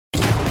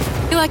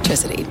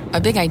Electricity,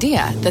 a big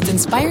idea that's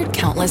inspired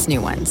countless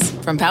new ones.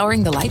 From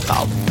powering the light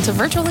bulb to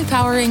virtually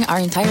powering our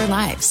entire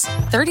lives.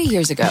 30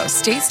 years ago,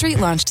 State Street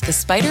launched the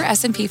Spider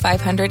S&P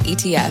 500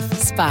 ETF,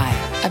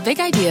 SPY. A big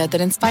idea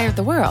that inspired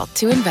the world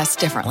to invest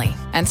differently.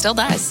 And still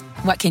does.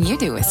 What can you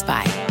do with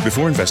SPY?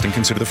 Before investing,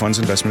 consider the fund's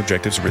investment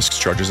objectives, risks,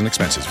 charges, and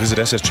expenses. Visit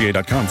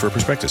ssga.com for a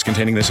prospectus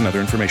containing this and other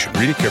information.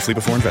 Read it carefully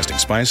before investing.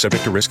 SPY is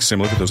subject to risks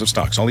similar to those of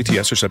stocks. All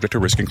ETFs are subject to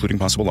risk, including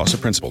possible loss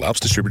of principal. Alps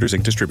Distributors,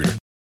 Inc. Distributor.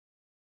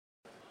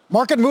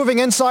 Market moving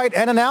insight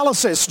and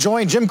analysis.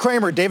 Join Jim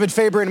Cramer, David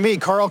Faber, and me,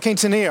 Carl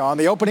Quintanilla, on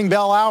the opening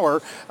bell hour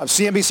of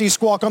CNBC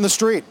Squawk on the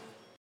Street.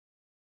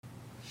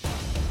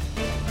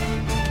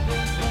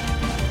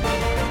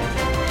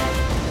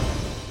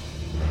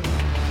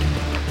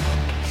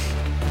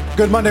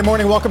 Good Monday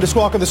morning. Welcome to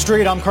Squawk on the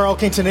Street. I'm Carl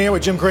Quintanilla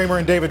with Jim Cramer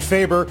and David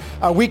Faber.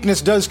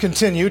 Weakness does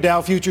continue.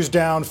 Dow futures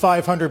down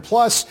 500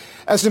 plus.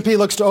 S&P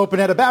looks to open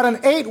at about an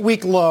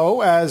 8-week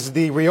low as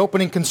the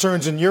reopening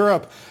concerns in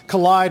Europe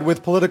collide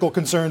with political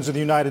concerns in the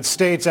United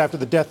States after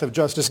the death of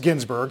Justice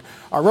Ginsburg.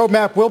 Our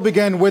roadmap will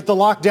begin with the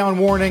lockdown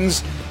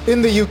warnings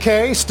in the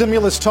UK.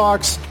 Stimulus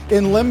talks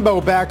in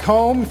limbo back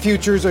home.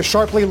 Futures are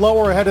sharply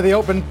lower ahead of the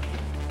open.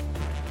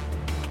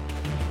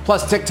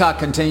 Plus, TikTok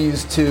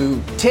continues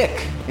to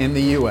tick in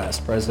the U.S.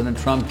 President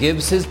Trump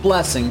gives his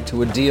blessing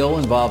to a deal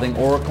involving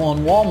Oracle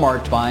and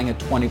Walmart buying a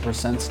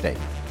 20% stake.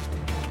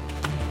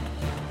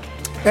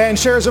 And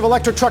shares of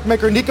electric truck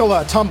maker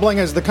Nikola tumbling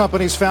as the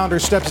company's founder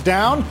steps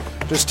down,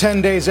 just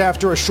 10 days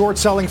after a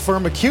short-selling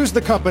firm accused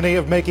the company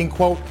of making,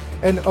 quote,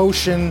 an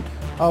ocean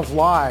of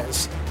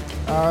lies.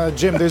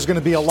 Jim, there's going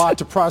to be a lot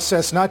to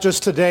process, not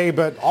just today,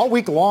 but all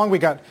week long. We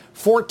got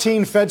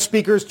 14 Fed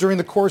speakers during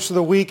the course of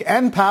the week,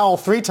 and Powell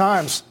 3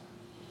 times.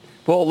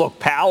 Well, look,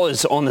 Powell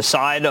is on the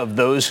side of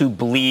those who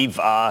believe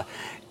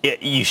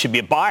you should be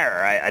a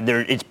buyer.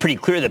 It's pretty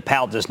clear that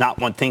Powell does not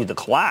want things to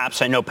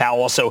collapse. I know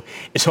Powell also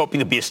is hoping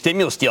to be a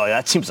stimulus deal.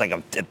 That seems like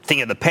a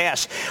thing of the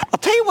past. I'll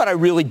tell you what I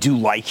really do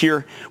like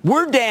here.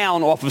 We're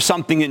down off of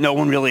something that no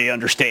one really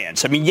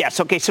understands. I mean, yes,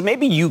 okay, so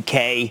maybe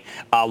UK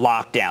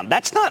lockdown.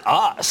 That's not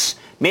us.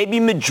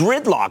 Maybe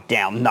Madrid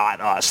lockdown, not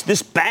us.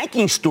 This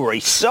banking story,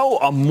 so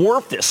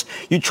amorphous.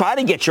 You try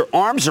to get your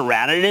arms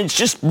around it, and it's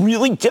just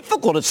really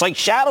difficult. It's like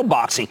shadow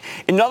boxing.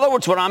 In other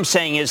words, what I'm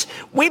saying is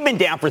we've been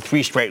down for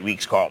 3 straight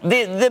weeks, Carl.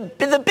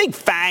 The big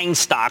FANG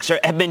stocks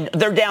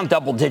they're down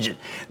double digit.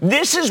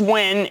 This is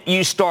when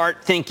you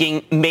start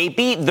thinking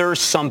maybe there's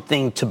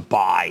something to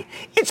buy.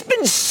 It's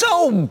been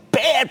so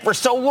bad for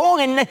so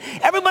long, and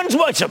everyone's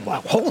watching. Well,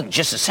 hold on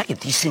just a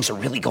second. These things are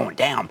really going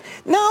down.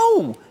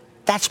 No.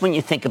 That's when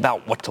you think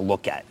about what to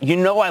look at. You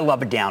know I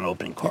love a down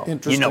opening, Carl.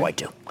 Interesting. You know I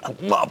do. I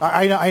love it.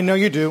 I know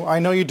you do. I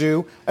know you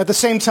do. At the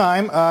same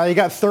time, you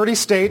got 30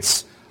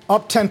 states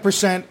up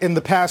 10% in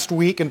the past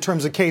week in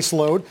terms of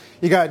caseload.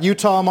 You got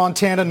Utah,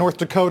 Montana, North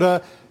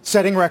Dakota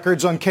setting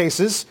records on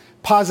cases.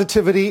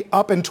 Positivity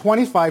up in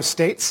 25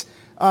 states.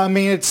 I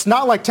mean, it's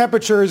not like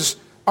temperatures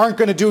aren't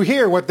going to do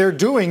here what they're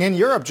doing in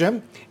Europe,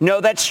 Jim. No,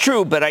 that's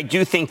true, but I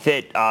do think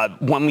that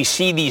when we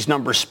see these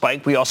numbers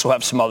spike, we also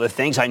have some other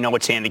things. I know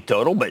it's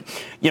anecdotal, but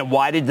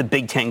why did the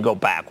Big Ten go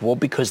back? Well,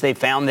 because they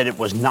found that it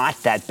was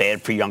not that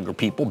bad for younger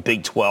people.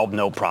 Big 12,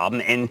 no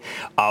problem. And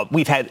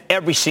we've had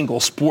every single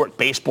sport.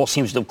 Baseball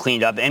seems to have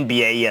cleaned up.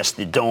 NBA, yes,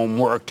 the dome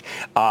worked.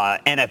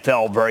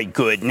 NFL, very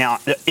good. Now,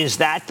 is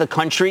that the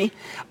country?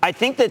 I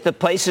think that the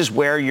places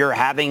where you're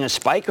having a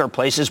spike are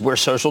places where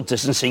social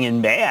distancing en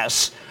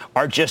masse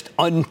are just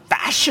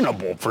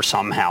unfashionable for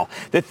somehow.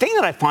 The thing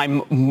that I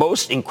find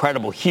most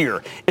incredible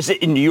here is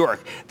that in New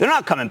York, they're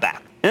not coming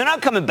back. And they're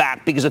not coming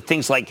back because of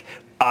things like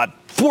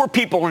 4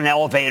 people in an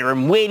elevator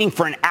and waiting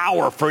for an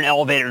hour for an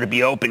elevator to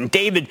be open.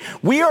 David,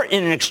 we are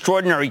in an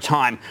extraordinary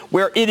time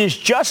where it is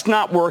just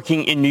not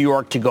working in New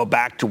York to go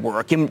back to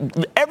work.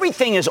 And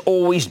everything has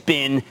always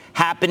been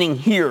happening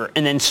here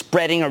and then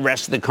spreading the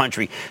rest of the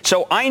country.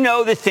 So I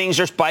know that things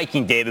are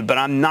spiking, David, but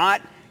I'm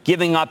not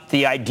giving up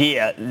the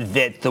idea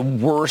that the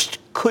worst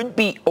could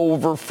be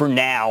over for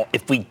now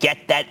if we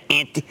get the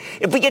antibody,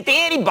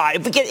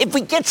 if we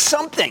get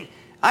something.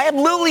 I have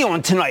Lilly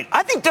on tonight.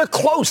 I think they're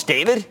close,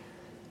 David.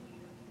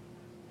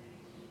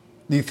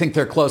 Do you think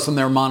they're close on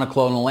their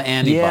monoclonal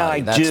antibody? Yeah,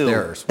 I That's do.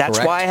 Theirs, That's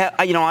correct? why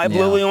I have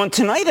Lilly on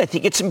tonight. I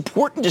think it's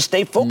important to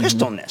stay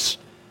focused on this.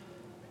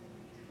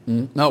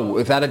 No,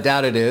 without a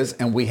doubt it is,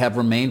 and we have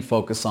remained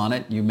focused on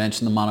it. You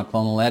mentioned the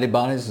monoclonal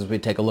antibodies as we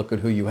take a look at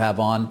who you have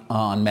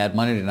on Mad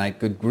Money tonight.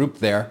 Good group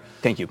there.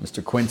 Thank you.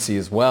 Mr. Quincy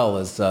as well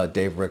as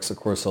Dave Ricks, of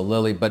course,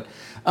 Lilly. But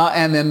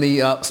and then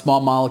the small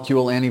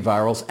molecule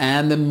antivirals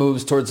and the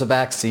moves towards a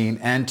vaccine.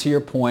 And to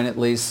your point, at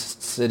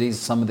least cities,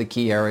 some of the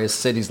key areas,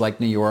 cities like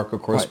New York,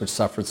 of course, which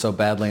suffered so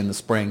badly in the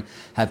spring,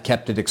 have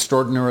kept it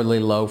extraordinarily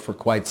low for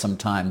quite some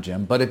time,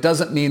 Jim. But it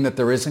doesn't mean that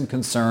there isn't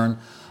concern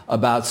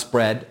about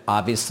spread,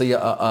 obviously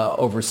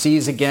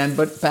overseas again,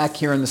 but back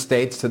here in the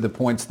States to the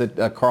points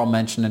that Carl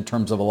mentioned in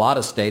terms of a lot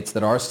of states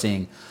that are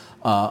seeing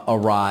a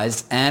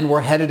rise. And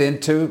we're headed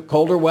into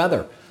colder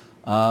weather.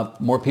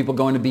 More people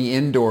going to be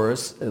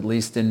indoors, at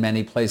least in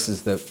many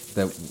places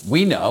that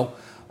we know.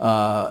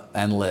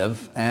 and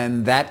live,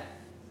 and that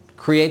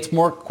creates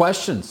more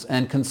questions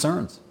and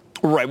concerns.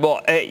 Right.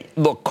 Well,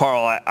 look,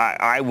 Carl,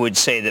 I would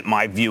say that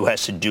my view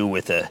has to do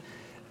with a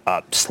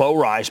slow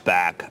rise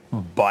back,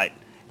 but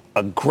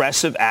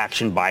aggressive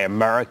action by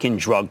American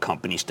drug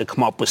companies to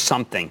come up with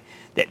something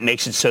that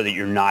makes it so that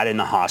you're not in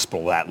the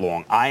hospital that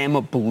long. I am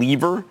a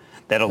believer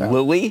that a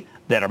Lilly,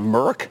 that a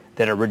Merck,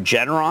 that a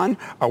Regeneron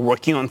are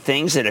working on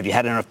things that if you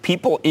had enough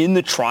people in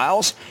the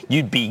trials,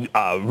 you'd be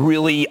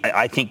really,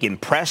 I think,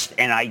 impressed.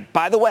 And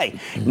by the way,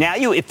 now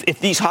if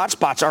these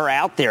hotspots are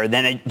out there,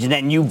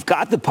 then you've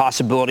got the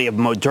possibility of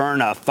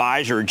Moderna,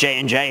 Pfizer,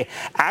 J&J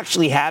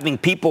actually having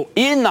people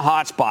in the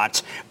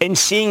hotspots and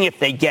seeing if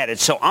they get it.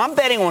 So I'm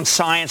betting on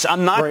science.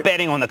 I'm not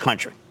betting on the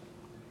country.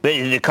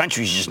 The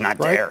country's just not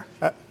there.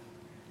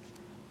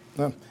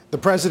 The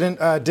president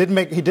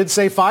did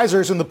say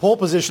Pfizer's in the pole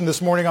position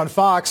this morning on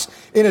Fox,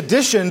 in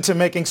addition to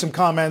making some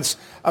comments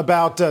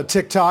about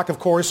TikTok, of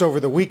course, over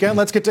the weekend.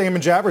 Let's get to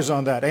Eamon Javers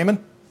on that. Eamon?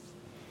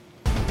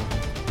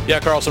 Yeah,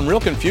 Carl, some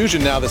real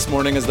confusion now this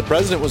morning as the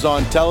president was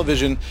on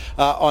television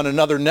on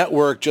another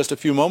network just a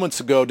few moments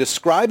ago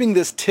describing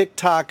this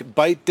TikTok,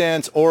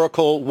 ByteDance,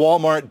 Oracle,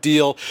 Walmart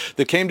deal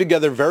that came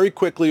together very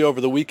quickly over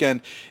the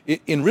weekend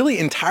in really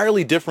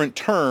entirely different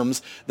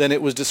terms than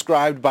it was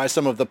described by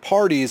some of the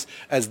parties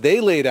as they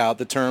laid out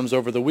the terms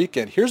over the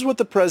weekend. Here's what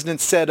the president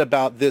said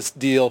about this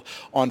deal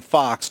on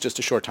Fox just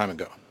a short time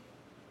ago.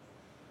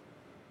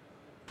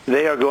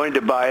 They are going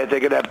to buy it. They're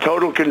going to have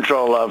total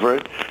control over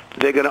it.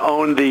 They're going to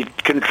own the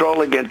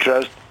controlling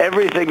interest.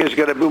 Everything is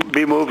going to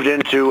be moved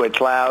into a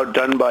cloud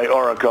done by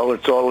Oracle.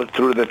 It's all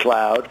through the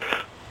cloud.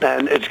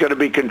 And it's going to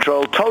be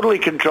totally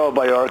controlled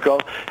by Oracle.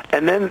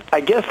 And then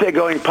I guess they're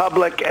going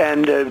public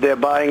and they're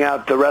buying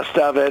out the rest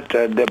of it.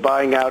 They're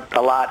buying out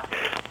a lot.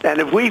 And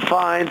if we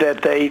find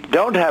that they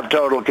don't have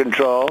total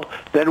control,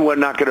 then we're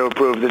not going to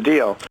approve the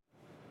deal.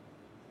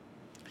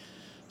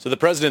 So the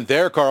president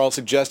there, Carl,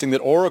 suggesting that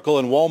Oracle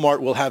and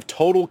Walmart will have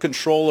total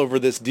control over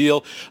this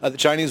deal. The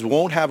Chinese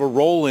won't have a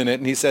role in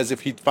it. And he says if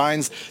he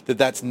finds that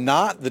that's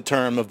not the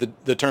terms of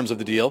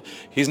the deal,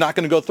 he's not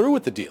going to go through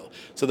with the deal.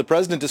 So the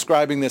president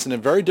describing this in a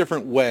very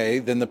different way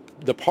than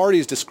the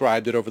parties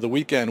described it over the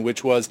weekend,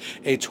 which was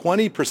a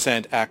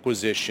 20%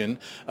 acquisition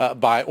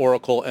by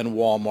Oracle and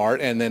Walmart,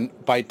 and then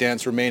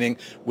ByteDance remaining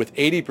with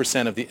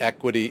 80% of the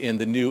equity in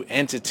the new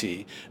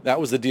entity.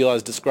 That was the deal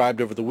as described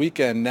over the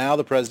weekend. Now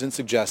the president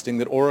suggesting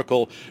that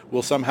Oracle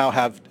will somehow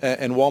have,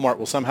 and Walmart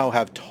will somehow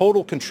have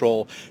total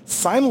control.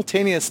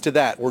 Simultaneous to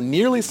that, or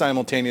nearly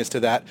simultaneous to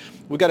that,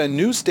 we got a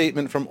new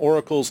statement from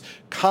Oracle's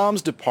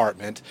comms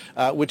department,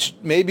 which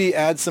maybe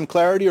adds some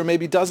clarity or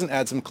maybe doesn't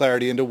add some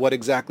clarity into what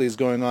exactly is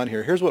going on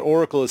here. Here's what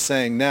Oracle is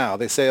saying now.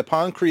 They say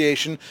upon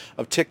creation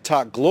of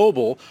TikTok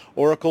Global,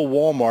 Oracle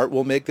Walmart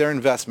will make their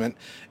investment,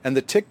 and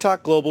the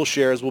TikTok Global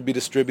shares will be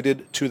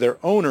distributed to their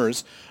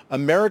owners.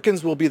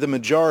 Americans will be the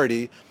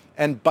majority,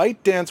 and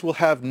ByteDance will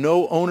have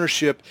no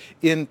ownership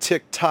in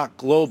TikTok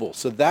Global.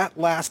 So that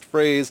last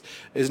phrase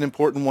is an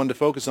important one to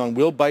focus on.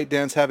 Will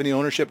ByteDance have any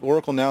ownership?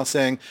 Oracle now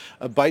saying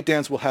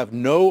ByteDance will have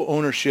no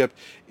ownership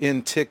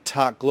in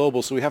TikTok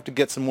Global. So we have to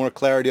get some more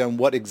clarity on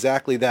what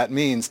exactly that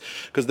means,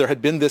 because there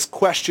had been this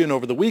question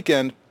over the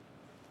weekend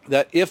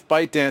that if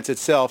ByteDance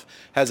itself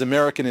has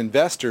American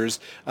investors,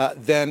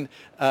 then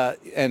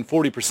and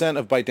 40%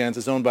 of ByteDance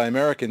is owned by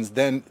Americans,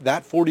 then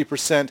that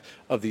 40%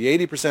 of the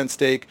 80%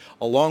 stake,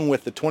 along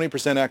with the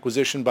 20%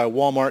 acquisition by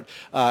Walmart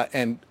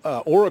and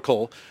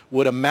Oracle,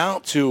 would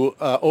amount to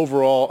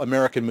overall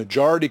American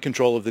majority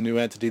control of the new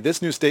entity.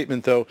 This new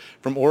statement, though,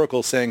 from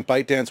Oracle saying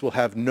ByteDance will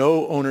have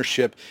no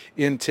ownership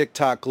in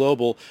TikTok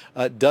Global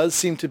does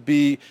seem to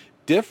be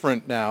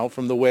different now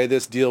from the way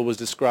this deal was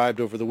described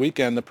over the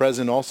weekend. The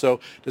president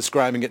also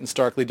describing it in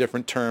starkly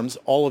different terms.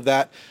 All of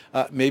that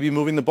may be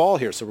moving the ball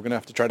here. So we're going to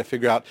have to try to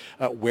figure out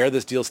where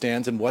this deal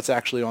stands and what's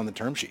actually on the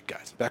term sheet,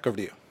 guys. Back over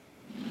to you.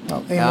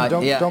 Well,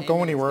 Eamon, don't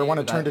go anywhere. I want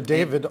to turn to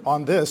David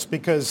on this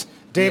because,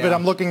 David,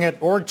 I'm looking at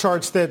org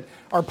charts that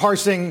are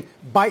parsing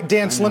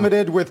ByteDance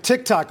Limited with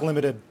TikTok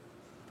Limited.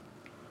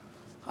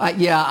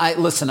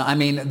 Listen, I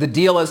mean, the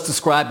deal as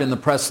described in the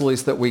press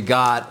release that we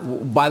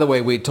got, by the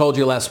way, we told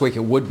you last week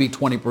it would be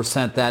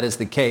 20%. That is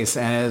the case.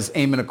 And as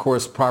Eamon, of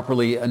course,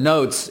 properly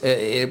notes,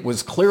 it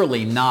was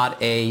clearly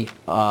not a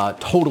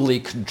totally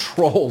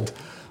controlled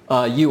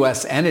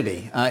U.S.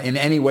 entity in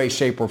any way,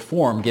 shape, or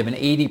form, given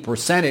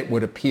 80% it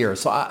would appear.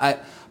 So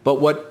but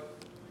what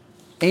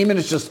Eamon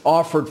has just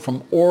offered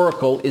from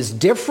Oracle is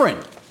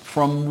different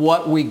from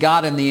what we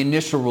got in the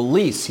initial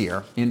release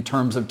here in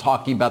terms of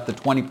talking about the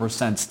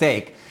 20%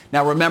 stake.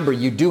 Now, remember,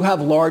 you do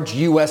have large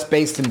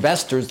U.S.-based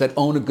investors that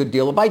own a good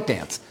deal of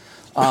ByteDance.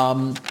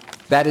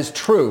 That is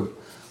true.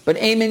 But,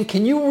 Eamon,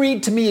 can you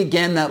read to me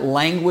again that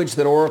language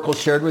that Oracle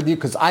shared with you?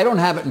 Because I don't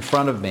have it in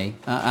front of me.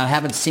 I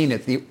haven't seen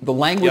it. The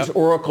language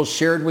Oracle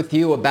shared with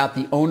you about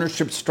the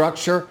ownership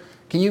structure,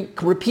 can you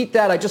repeat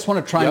that? I just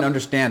want to try and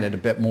understand it a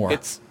bit more.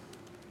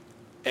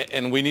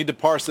 And we need to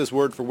parse this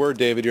word for word,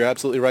 David. You're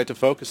absolutely right to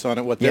focus on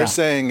it. What they're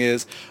saying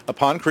is,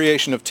 upon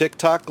creation of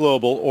TikTok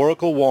Global,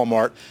 Oracle,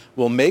 Walmart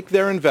will make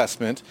their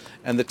investment,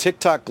 and the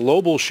TikTok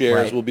Global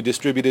shares will be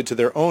distributed to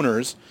their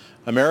owners.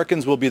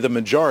 Americans will be the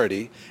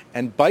majority,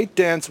 and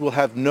ByteDance will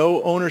have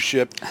no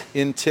ownership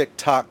in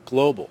TikTok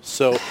Global.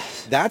 So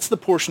that's the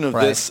portion of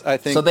this, I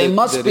think,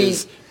 that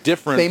is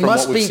different from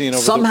what we've seen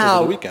over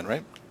the weekend,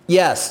 right?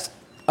 Yes,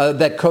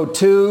 that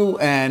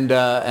Cotu and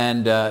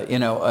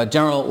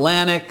General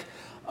Atlantic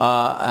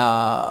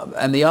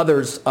and the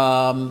others,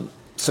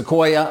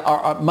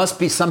 Sequoia, must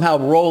be somehow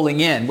rolling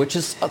in, which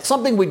is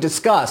something we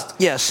discussed.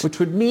 Yes. Which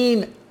would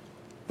mean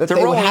that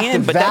they would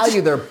have to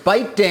value their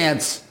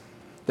ByteDance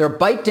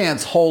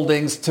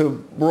holdings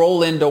to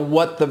roll into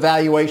what the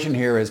valuation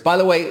here is. By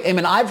the way,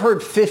 Eamon, I've heard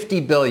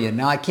 $50 billion.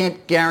 Now, I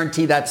can't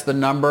guarantee that's the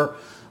number.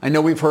 I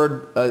know we've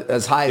heard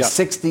as high as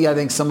 60, I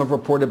think some have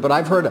reported, but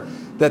I've heard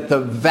that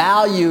the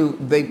value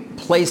they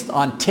placed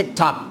on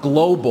TikTok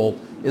Global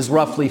is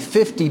roughly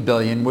 $50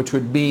 billion, which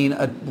would mean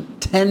a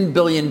 $10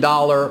 billion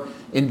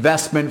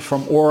investment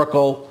from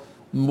Oracle,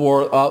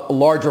 more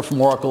larger from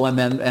Oracle, and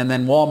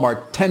then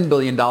Walmart, $10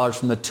 billion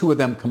from the two of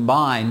them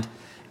combined,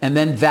 and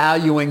then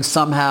valuing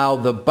somehow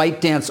the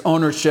ByteDance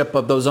ownership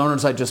of those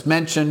owners I just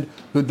mentioned,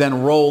 who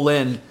then roll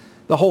in.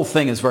 The whole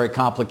thing is very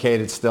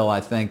complicated still,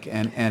 I think,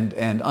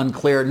 and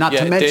unclear, not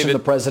to mention David, the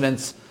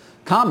president's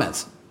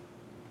comments.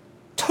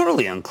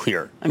 Totally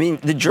unclear. I mean,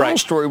 the Journal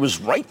story was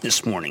right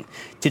this morning.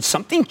 Did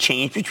something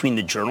change between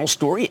the Journal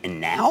story and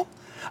now?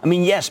 I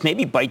mean, yes,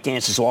 maybe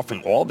ByteDance is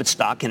offering all of its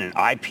stock in an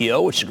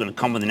IPO, which is going to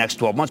come in the next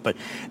 12 months, but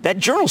that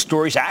Journal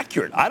story is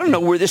accurate. I don't know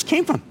where this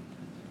came from.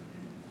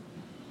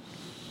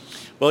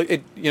 Well,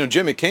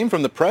 Jim, it came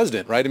from the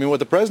president, right? I mean,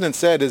 what the president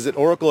said is that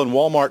Oracle and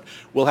Walmart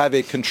will have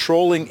a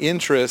controlling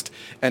interest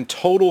and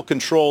total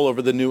control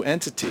over the new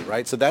entity,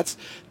 right? So that's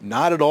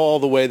not at all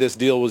the way this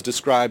deal was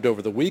described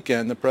over the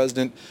weekend. The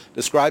president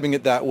describing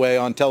it that way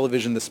on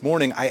television this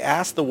morning. I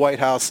asked the White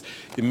House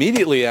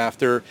immediately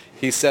after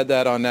he said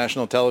that on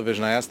national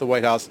television. I asked the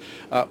White House,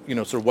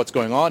 sort of what's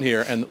going on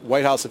here, and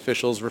White House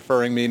officials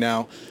referring me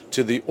now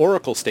to the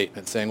Oracle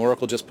statement, saying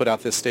Oracle just put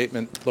out this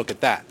statement. Look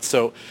at that.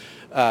 So,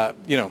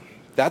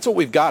 that's what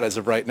we've got as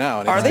of right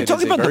now. And are they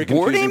talking about the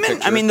board, Eamon?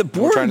 I mean, the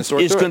board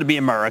is going to be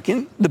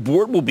American. The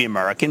board will be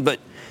American, but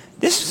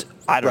this,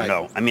 I don't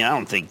know. I mean, I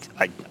don't think,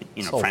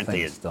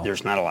 frankly,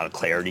 there's not a lot of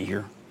clarity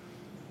here.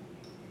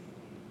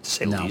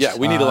 Yeah,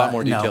 we need a lot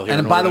more detail here.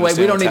 And by the way,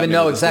 we don't even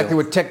know exactly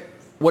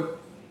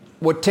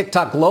what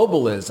TikTok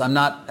Global is. In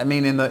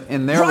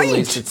their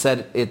release, it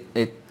said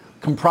it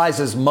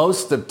comprises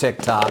most of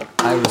TikTok.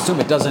 I would assume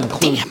it doesn't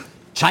include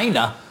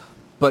China,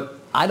 but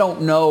I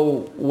don't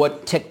know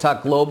what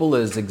TikTok Global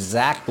is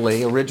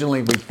exactly.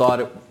 Originally, we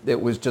thought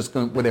it was just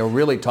they were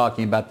really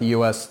talking about the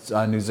U.S.,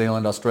 New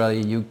Zealand,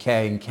 Australia, UK,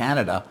 and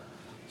Canada,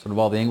 sort of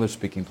all the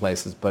English-speaking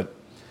places. But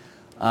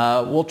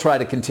we'll try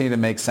to continue to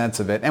make sense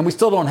of it. And we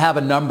still don't have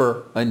a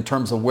number in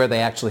terms of where they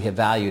actually have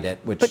valued it,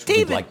 which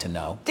we'd like to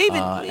know. David,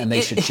 and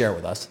they should share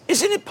with us.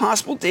 Isn't it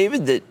possible,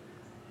 David,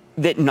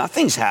 that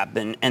nothing's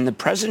happened and the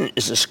president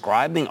is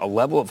ascribing a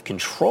level of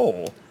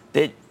control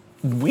that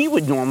we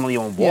would normally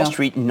on Wall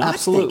Street not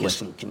think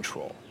is in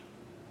control?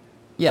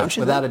 Yeah,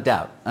 without a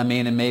doubt. I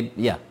mean, and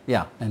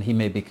and he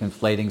may be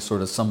conflating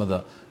sort of some of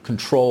the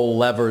control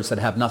levers that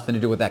have nothing to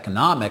do with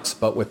economics,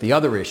 but with the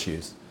other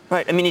issues.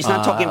 Right. I mean, he's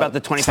not talking about the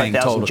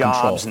 25,000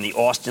 jobs and the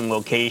Austin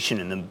location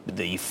and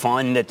the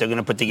fund that they're going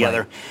to put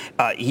together.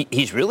 Right.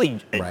 He's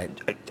really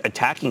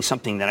attacking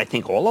something that I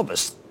think all of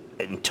us,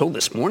 until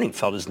this morning,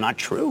 felt is not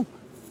true.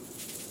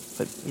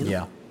 But,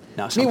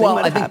 now meanwhile,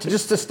 I think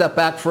just to step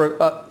back for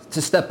a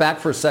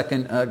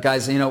second,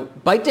 guys,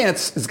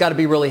 ByteDance has got to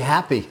be really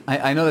happy.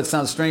 I know that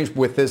sounds strange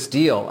with this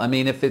deal. I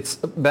mean, if it's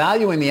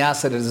valuing the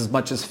asset as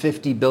much as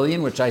 $50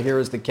 billion, which I hear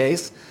is the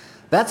case,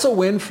 that's a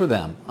win for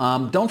them.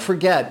 Don't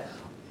forget,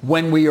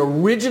 when we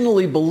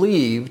originally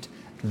believed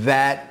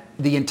that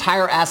the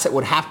entire asset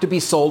would have to be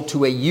sold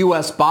to a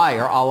U.S.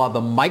 buyer, a la the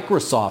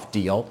Microsoft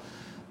deal,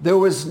 there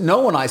was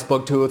no one I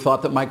spoke to who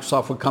thought that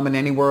Microsoft would come in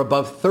anywhere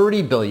above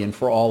 $30 billion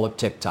for all of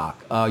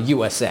TikTok,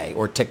 USA,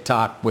 or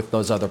TikTok with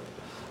those other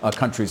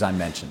countries I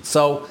mentioned.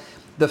 So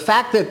the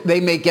fact that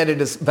they may get it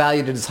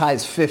valued at as high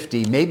as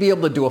 50, may be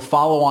able to do a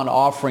follow-on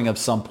offering of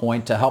some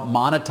point to help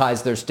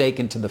monetize their stake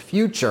into the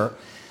future,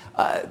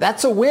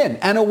 that's a win.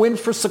 And a win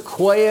for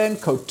Sequoia and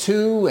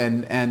Cotu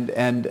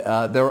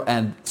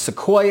and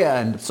Sequoia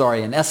and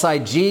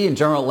SIG and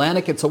General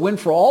Atlantic. It's a win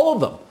for all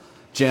of them,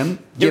 Jim,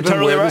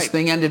 given where this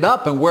thing ended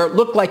up and where it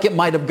looked like it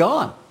might have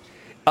gone.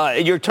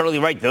 You're totally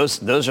right.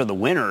 Those are the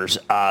winners.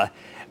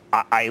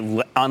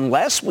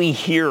 Unless we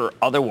hear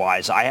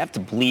otherwise, I have to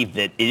believe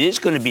that it is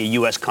going to be a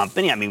U.S.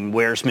 company. I mean,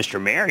 where's Mr.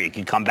 Mayor? He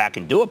can come back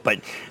and do it. But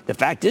the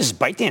fact is,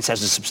 ByteDance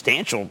has a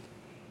substantial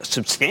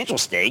substantial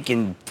stake,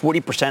 and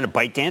 40% of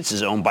ByteDance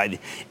is owned by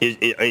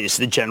is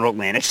the General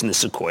Atlantics and the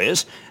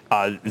Sequoias.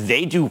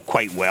 They do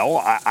quite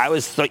well. I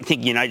was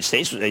thinking the United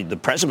States, the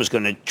president was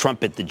going to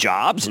trumpet the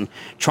jobs and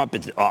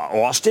trumpet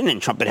Austin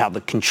and trumpet how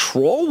the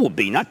control will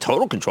be, not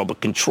total control,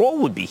 but control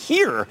would be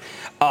here.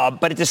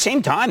 But at the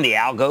same time, the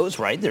algos,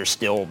 right, they're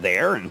still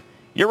there. And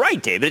you're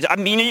right, David. I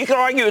mean, you can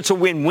argue it's a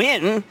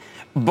win-win,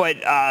 but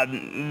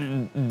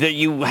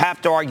you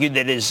have to argue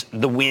that is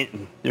the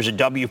win. There's a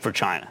W for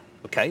China.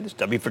 Okay, there's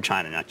W for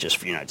China, not just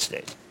for the United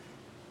States.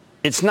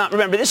 It's not.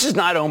 Remember, this is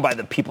not owned by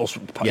the people's.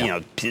 Yeah. You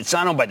know, it's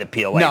not owned by the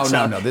PLA. No.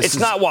 It's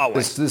not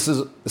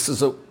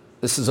Huawei.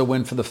 This is a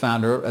win for the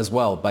founder as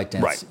well.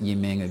 ByteDance, right.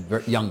 Yiming, a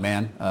very young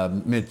man,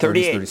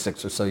 mid-30s,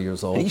 36 or so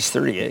years old. He's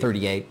 38.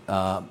 38.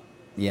 And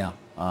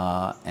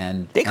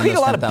they create a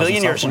lot of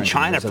billionaires in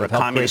China for a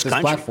communist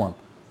country. Platform.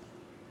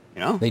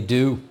 You know, they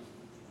do.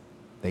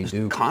 They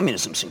do.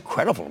 Communism's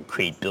incredible to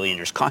create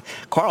billionaires.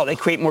 Carl, they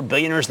create more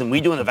billionaires than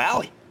we do in the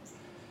Valley.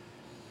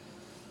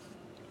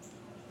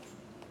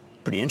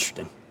 Pretty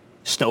interesting.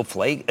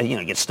 Snowflake,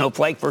 get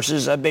Snowflake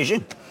versus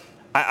Beijing.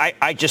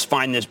 I just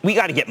find this, we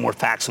got to get more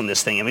facts on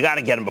this thing, and we got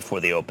to get them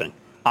before the opening.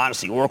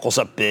 Honestly, Oracle's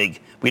up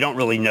big. We don't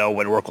really know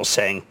what Oracle's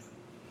saying.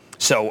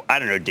 So, I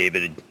don't know,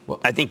 David.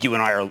 Well, I think you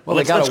and I are... Well,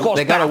 they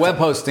got a web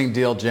hosting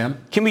deal, Jim.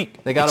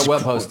 They got a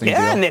web hosting deal.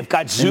 Yeah, and they've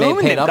got Zoom,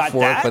 and they've got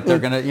for that. It, but they're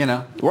going to,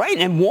 Right,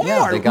 and Walmart.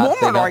 Yeah, they got Walmart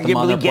them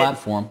on their arguably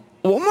platform.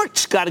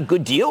 Walmart's got a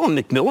good deal, and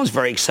Macmillan's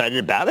very excited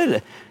about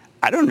it.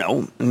 I don't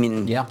know. I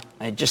mean,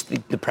 I just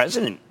think the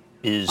president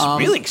is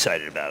really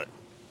excited about it.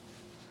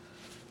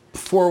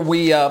 Before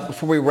we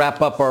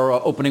wrap up our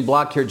opening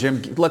block here,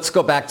 Jim, let's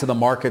go back to the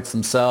markets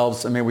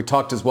themselves. I mean, we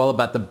talked as well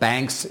about the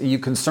banks. Are you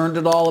concerned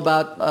at all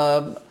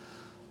about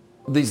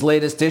these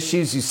latest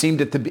issues? You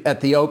seemed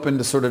at the open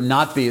to sort of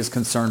not be as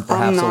concerned,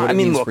 perhaps, on what it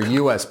means for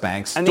U.S.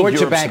 banks.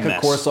 Deutsche Bank, of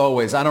course,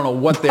 always. I don't know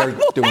what they're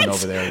doing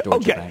over there at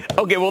Deutsche Bank.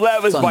 Okay, well,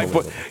 that was my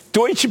point.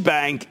 Deutsche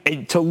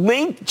Bank, to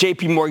link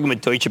J.P. Morgan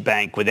with Deutsche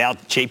Bank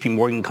without J.P.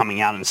 Morgan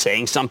coming out and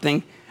saying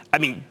something, I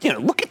mean,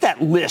 look at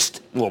that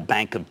list. Well,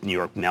 Bank of New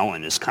York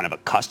Mellon is kind of a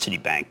custody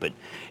bank, but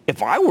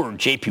if I were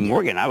J.P.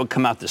 Morgan, I would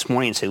come out this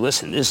morning and say,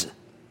 listen, this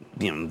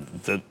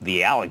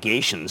the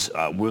allegations,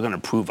 we're going to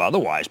prove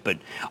otherwise, but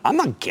I'm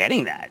not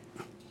getting that.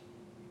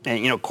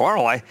 And,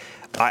 Carl,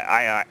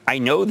 I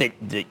know that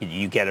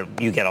you get a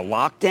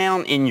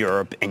lockdown in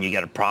Europe and you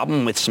get a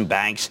problem with some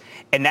banks,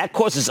 and that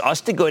causes us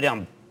to go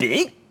down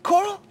big,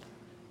 Carl?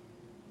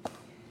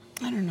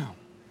 I don't know.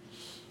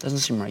 Doesn't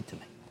seem right to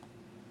me.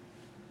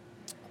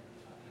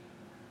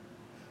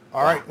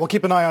 All right, we'll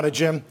keep an eye on it,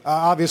 Jim.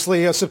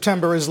 Obviously,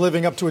 September is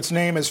living up to its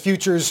name as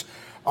futures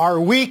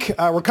are weak.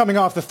 We're coming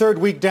off the third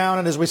week down,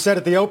 and as we said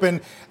at the open,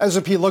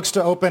 S&P looks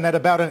to open at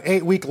about an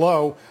 8-week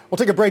low. We'll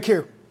take a break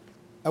here.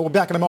 We'll be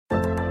back in a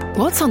moment.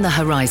 What's on the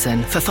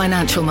horizon for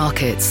financial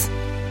markets?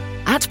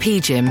 At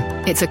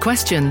PGIM, it's a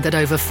question that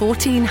over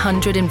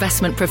 1,400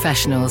 investment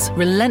professionals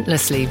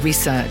relentlessly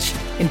research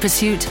in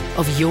pursuit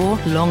of your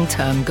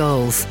long-term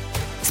goals.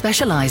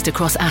 Specialized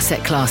across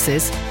asset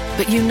classes,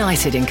 but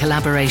united in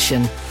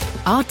collaboration,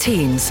 our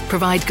teams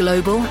provide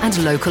global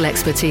and local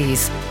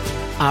expertise.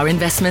 Our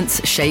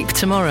investments shape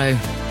tomorrow,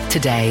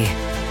 today.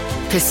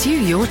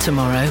 Pursue your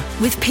tomorrow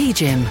with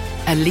PGIM,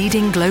 a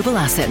leading global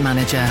asset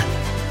manager.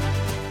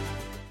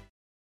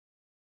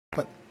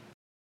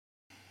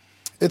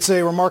 It's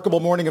a remarkable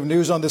morning of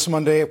news on this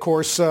Monday, of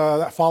course,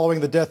 following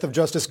the death of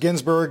Justice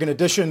Ginsburg. In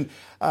addition,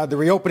 the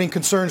reopening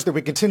concerns that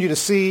we continue to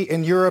see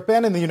in Europe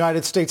and in the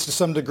United States to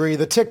some degree.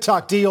 The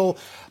TikTok deal,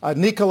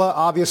 Nikola,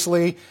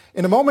 obviously.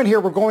 In a moment here,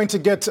 we're going to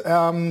get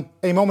a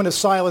moment of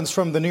silence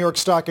from the New York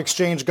Stock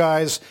Exchange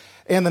guys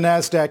and the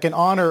NASDAQ in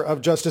honor of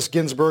Justice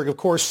Ginsburg. Of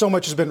course, so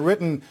much has been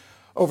written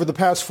over the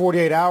past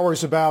 48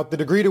 hours about the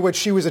degree to which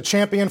she was a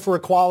champion for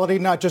equality,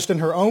 not just in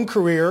her own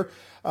career,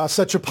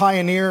 such a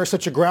pioneer,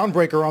 such a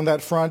groundbreaker on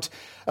that front.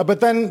 But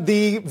then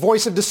the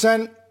voice of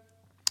dissent,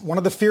 one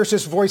of the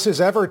fiercest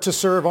voices ever to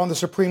serve on the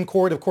Supreme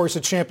Court, of course,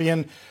 a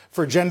champion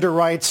for gender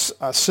rights,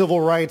 civil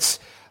rights,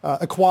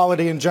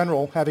 equality in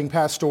general, having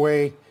passed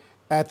away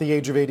at the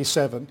age of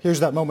 87.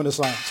 Here's that moment of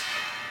silence.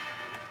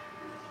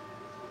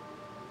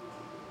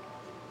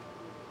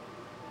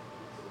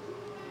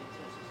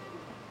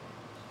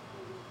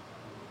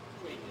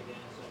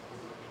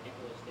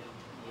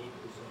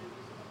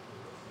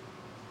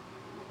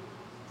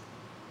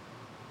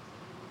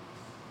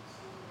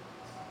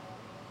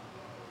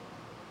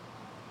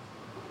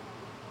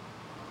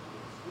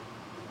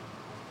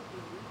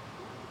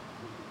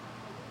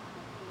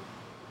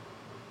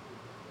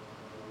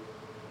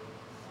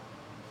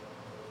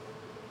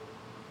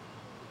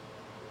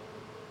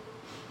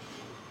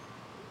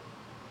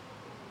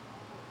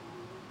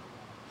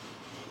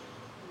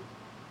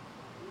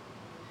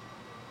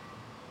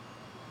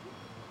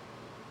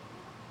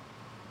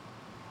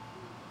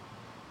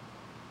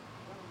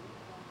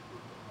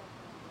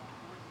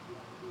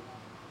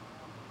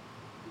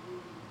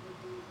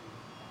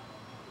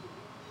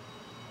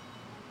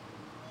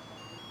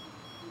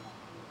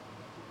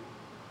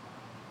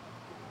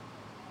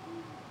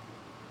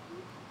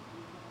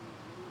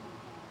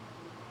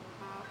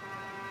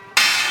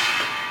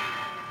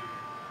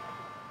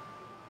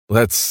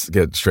 Let's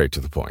get straight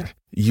to the point.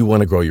 You want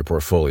to grow your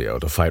portfolio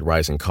to fight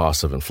rising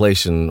costs of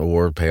inflation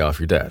or pay off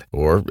your debt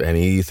or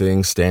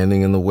anything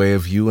standing in the way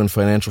of you and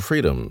financial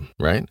freedom,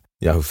 right?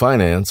 Yahoo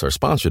Finance, our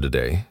sponsor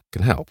today,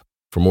 can help.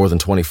 For more than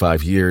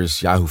 25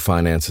 years, Yahoo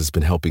Finance has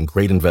been helping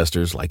great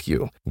investors like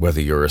you.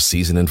 Whether you're a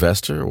seasoned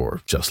investor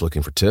or just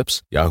looking for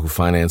tips, Yahoo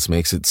Finance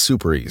makes it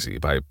super easy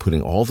by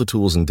putting all the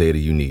tools and data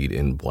you need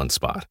in one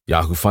spot.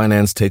 Yahoo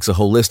Finance takes a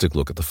holistic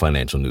look at the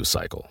financial news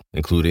cycle,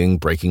 including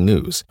breaking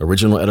news,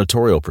 original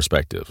editorial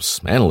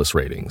perspectives, analyst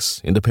ratings,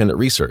 independent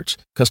research,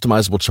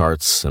 customizable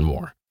charts, and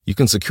more. You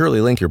can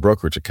securely link your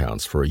brokerage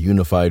accounts for a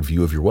unified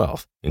view of your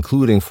wealth,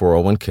 including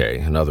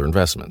 401k and other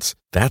investments.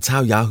 That's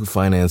how Yahoo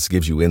Finance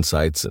gives you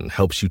insights and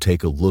helps you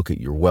take a look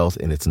at your wealth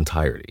in its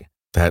entirety.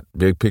 That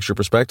big picture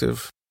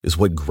perspective is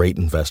what great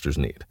investors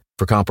need.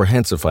 For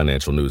comprehensive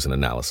financial news and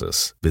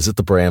analysis, visit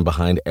the brand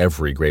behind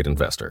every great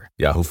investor,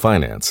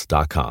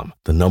 yahoofinance.com,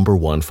 the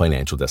 #1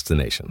 financial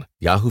destination,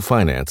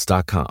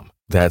 yahoofinance.com.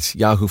 That's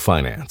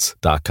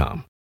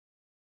yahoofinance.com.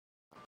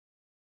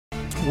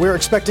 We're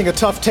expecting a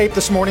tough tape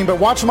this morning, but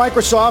watch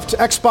Microsoft.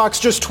 Xbox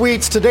just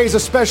tweets today's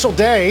a special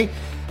day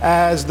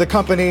as the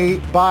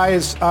company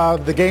buys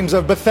the games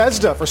of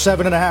Bethesda for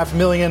 $7.5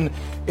 million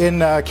in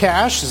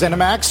cash.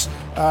 ZeniMax.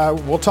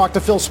 We'll talk to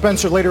Phil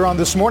Spencer later on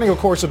this morning, of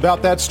course,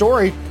 about that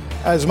story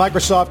as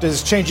Microsoft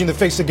is changing the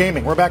face of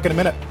gaming. We're back in a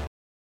minute.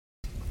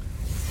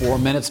 4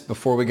 minutes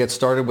before we get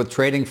started with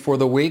trading for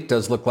the week.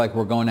 Does look like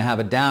we're going to have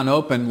a down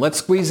open. Let's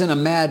squeeze in a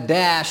mad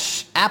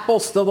dash.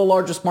 Apple's still the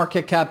largest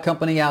market cap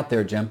company out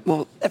there, Jim.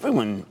 Well,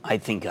 everyone, I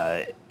think,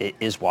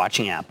 is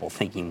watching Apple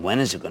thinking, when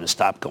is it going to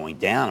stop going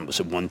down? It was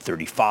at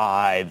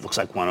 135, looks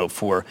like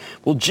 104.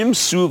 Well, Jim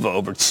Suva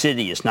over at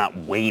Citi is not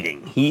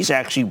waiting. He's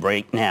actually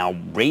right now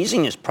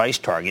raising his price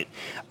target.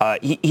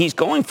 He's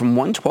going from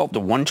 112 to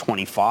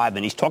 125,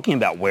 and he's talking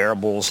about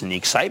wearables and the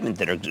excitement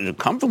that are going to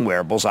come from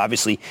wearables.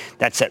 Obviously,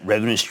 that's that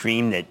revenue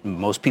stream that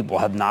most people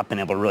have not been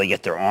able to really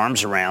get their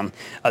arms around.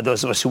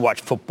 Those of us who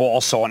watch football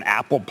saw an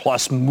Apple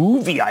Plus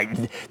movie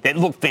that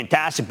looked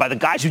fantastic by the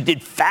guys who did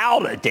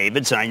Fauda,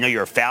 David, and I know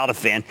you're a Fauda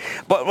fan.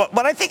 But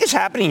what I think is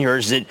happening here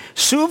is that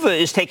Suva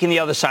is taking the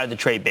other side of the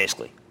trade,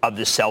 basically, of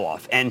this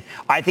sell-off. And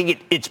I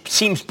think it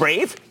seems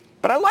brave,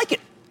 but I like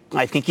it.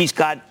 I think he's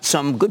got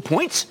some good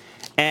points.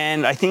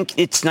 And I think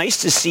it's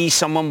nice to see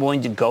someone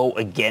willing to go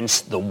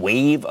against the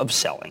wave of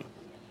selling.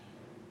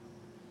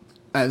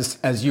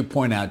 As you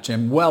point out,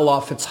 Jim, well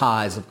off its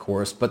highs, of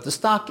course, but the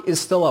stock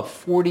is still up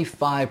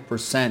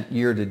 45%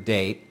 year to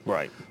date.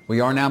 Right. We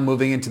are now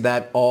moving into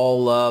that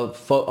all of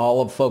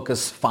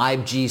focus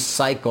 5G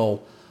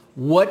cycle.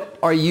 What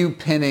are you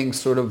pinning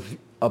sort of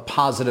a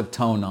positive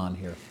tone on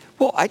here?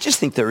 Well, I just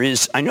think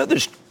I know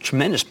there's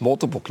tremendous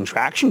multiple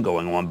contraction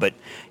going on, but,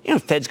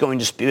 Fed's going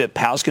to speak,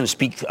 Powell's going to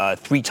speak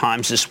 3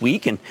 times this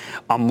week, and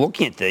I'm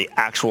looking at the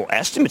actual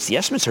estimates. The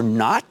estimates are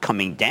not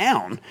coming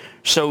down.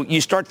 So you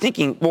start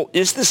thinking, well,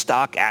 is the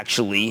stock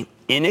actually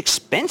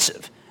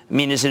inexpensive? I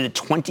mean, is it at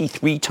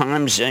 23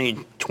 times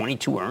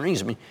 22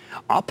 earnings? I mean,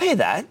 I'll pay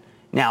that.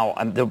 Now,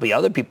 there'll be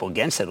other people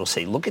against that who'll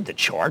say, look at the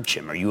chart,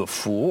 Jim. Are you a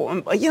fool?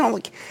 I'm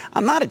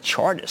not a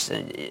chartist.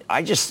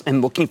 I just am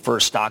looking for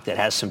a stock that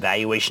has some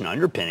valuation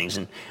underpinnings.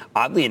 And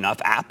oddly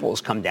enough, Apple has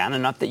come down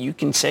enough that you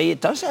can say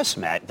it does have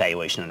some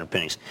valuation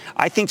underpinnings.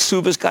 I think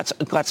Suva's got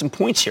some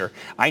points here.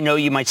 I know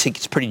you might think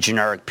it's a pretty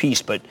generic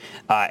piece, but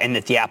and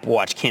that the Apple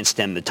Watch can't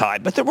stem the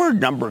tide. But there were a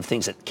number of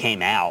things that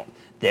came out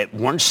that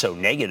weren't so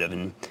negative.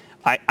 And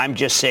I'm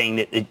just saying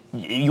that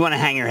you want to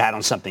hang your hat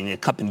on something. The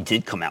company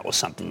did come out with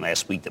something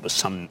last week that was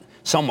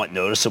somewhat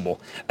noticeable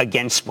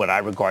against what I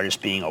regard as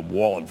being a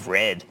wall of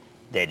red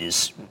that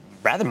is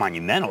rather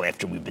monumental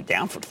after we've been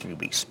down for 3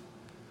 weeks.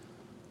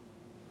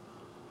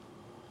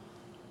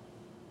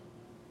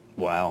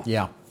 Wow.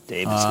 Yeah.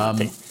 David's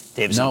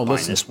not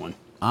buying this one.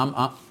 I'm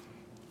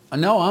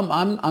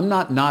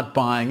not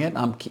buying it.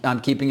 I'm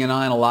keeping an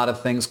eye on a lot of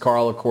things,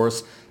 Carl, of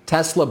course.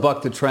 Tesla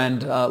bucked the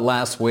trend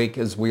last week,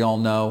 as we all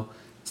know.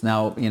 It's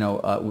now,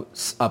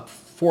 up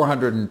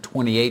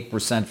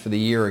 428% for the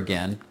year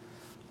again.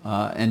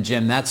 And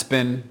Jim, that's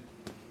been,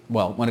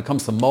 well, when it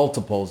comes to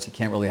multiples, you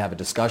can't really have a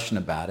discussion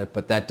about it,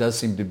 but that does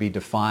seem to be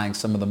defying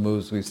some of the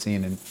moves we've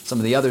seen in some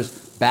of the others.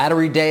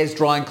 Battery Day is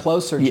drawing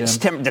closer, Jim. Yes,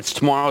 that's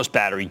tomorrow's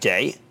Battery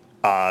Day.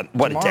 A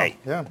day.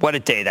 Yeah. What a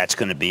day that's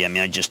going to be. I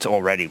mean, I just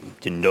already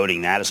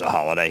denoting that as a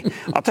holiday.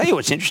 I'll tell you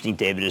what's interesting,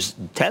 David, is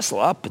Tesla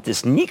up, but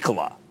this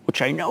Nikola,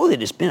 which I know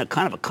that has been a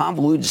kind of a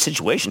convoluted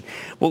situation.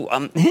 Well,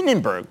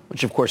 Hindenburg,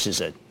 which of course is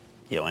an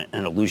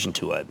allusion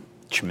to a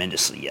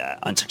tremendously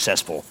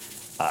unsuccessful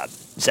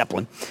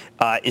Zeppelin,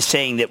 is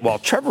saying that while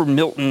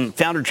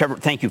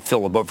thank you,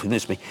 Phil, for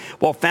this me.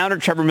 While founder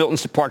Trevor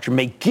Milton's departure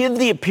may give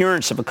the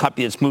appearance of a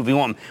company that's moving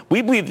on,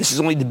 we believe this is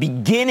only the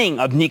beginning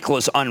of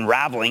Nikola's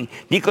unraveling.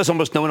 Nikola's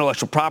almost no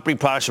intellectual property,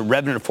 products, or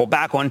revenue to fall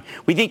back on.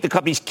 We think the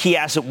company's key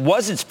asset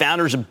was its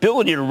founder's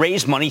ability to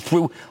raise money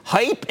through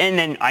hype. And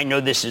then I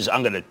know this is,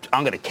 I'm going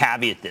to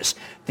caveat this.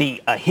 The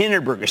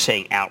Hindenburg is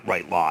saying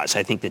outright lies.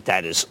 I think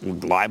that is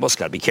libelous.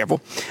 Got to be careful.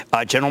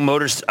 General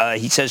Motors,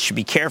 he says, should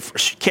be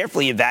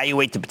carefully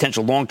evaluate the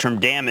potential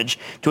long-term damage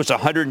to its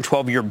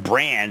 112-year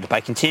brand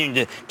by continuing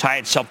to tie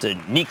itself to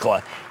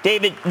Nikola.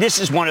 David, this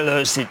is one of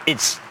those that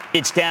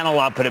it's down a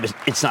lot, but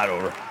it's not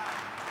over.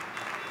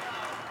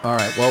 All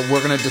right. Well,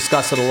 we're going to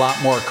discuss it a lot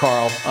more,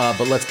 Carl,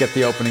 but let's get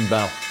the opening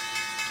bell.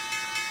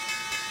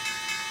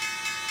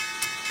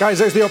 Guys,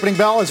 there's the opening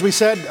bell. As we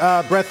said,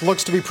 breadth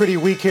looks to be pretty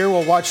weak here.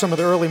 We'll watch some of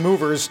the early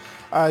movers.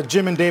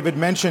 Jim and David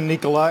mentioned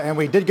Nikola, and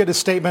we did get a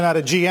statement out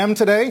of GM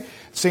today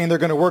saying they're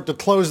going to work to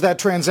close that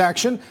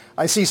transaction.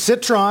 I see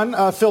Citron,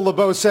 Phil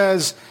LeBeau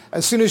says,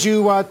 as soon as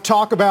you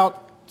talk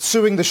about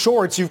suing the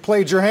shorts, you've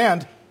played your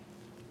hand.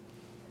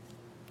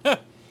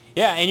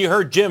 Yeah, and you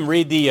heard Jim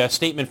read the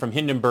statement from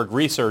Hindenburg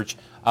Research.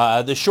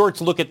 The shorts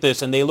look at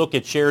this, and they look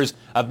at shares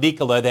of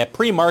Nikola that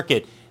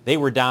pre-market, they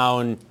were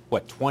down,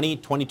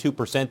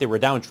 22%? They were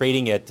down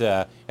trading at,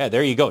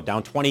 there you go,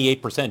 down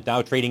 28%,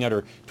 now trading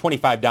under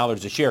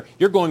 $25 a share.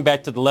 You're going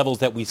back to the levels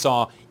that we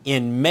saw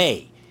in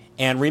May.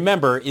 And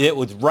remember, it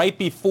was right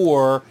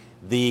before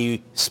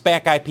the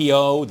SPAC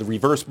IPO, the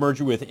reverse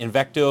merger with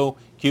Invecto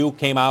Q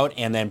came out,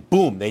 and then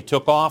boom, they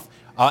took off.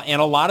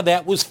 And a lot of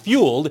that was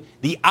fueled,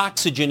 the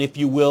oxygen, if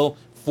you will,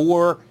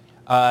 for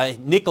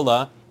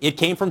Nikola. It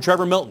came from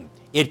Trevor Milton.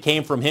 It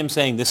came from him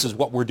saying, this is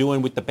what we're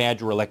doing with the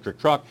Badger electric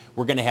truck.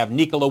 We're going to have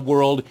Nikola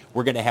World.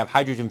 We're going to have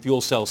hydrogen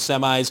fuel cell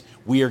semis.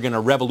 We are going to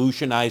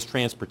revolutionize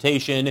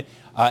transportation.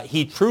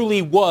 He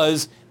truly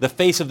was the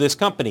face of this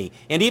company.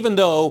 And even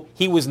though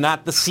he was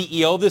not the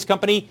CEO of this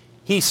company,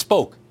 he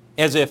spoke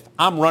as if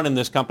I'm running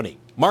this company.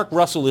 Mark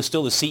Russell is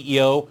still the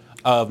CEO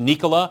of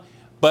Nikola.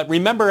 But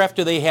remember,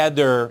 after they had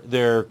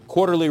their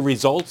quarterly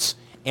results,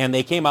 and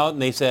they came out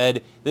and they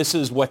said, this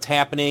is what's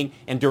happening.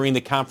 And during the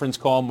conference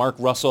call, Mark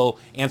Russell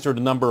answered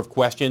a number of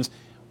questions.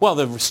 Well,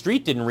 the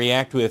street didn't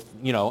react with,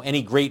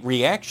 any great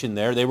reaction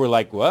there. They were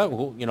like,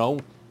 well,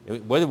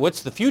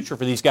 what's the future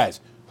for these guys?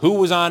 Who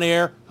was on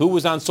air? Who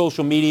was on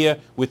social media?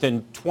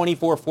 Within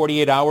 24,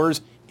 48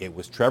 hours, it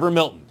was Trevor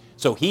Milton.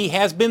 So he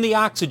has been the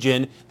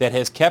oxygen that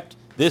has kept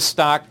this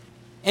stock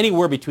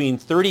anywhere between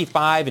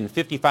 $35 and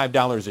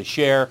 $55 a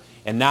share.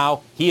 And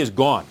now he is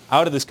gone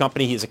out of this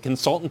company. He's a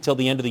consultant till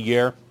the end of the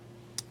year,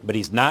 but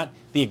he's not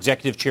the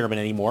executive chairman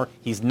anymore.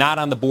 He's not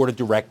on the board of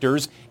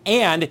directors.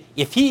 And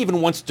if he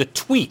even wants to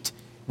tweet,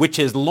 which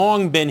has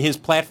long been his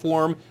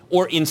platform,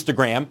 or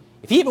Instagram,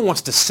 if he even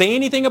wants to say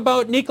anything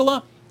about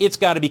Nikola, it's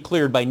got to be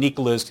cleared by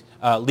Nikola's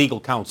legal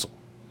counsel.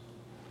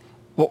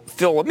 Well,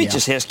 Phil, let me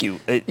just ask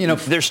you,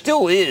 there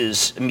still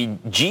is,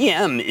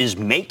 GM is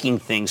making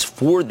things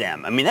for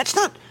them. That's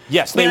not...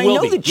 Yes, they will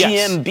be. I know that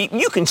GM,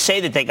 you can say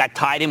that they got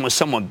tied in with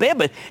someone bad,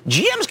 but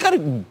GM's got to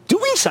be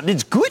doing something.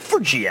 It's good for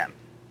GM,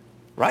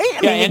 right?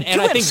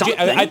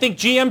 I think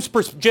GM's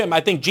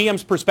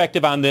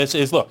perspective on this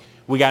is, look,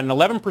 we got an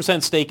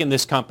 11% stake in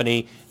this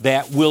company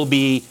that will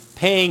be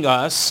paying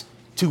us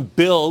to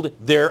build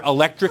their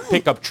electric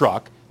pickup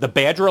truck, the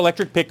Badger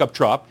electric pickup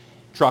truck,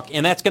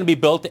 and that's going to be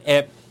built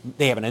at,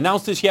 they haven't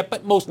announced this yet,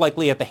 but most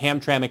likely at the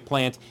Hamtramck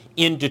plant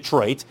in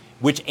Detroit,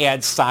 which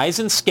adds size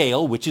and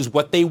scale, which is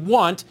what they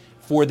want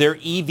for their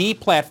EV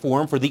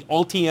platform, for the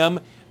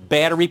Ultium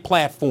battery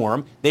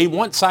platform. They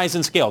want size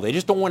and scale. They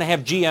just don't want to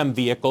have GM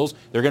vehicles.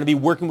 They're going to be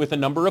working with a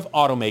number of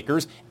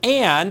automakers.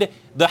 And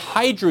the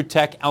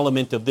hydrotech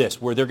element of this,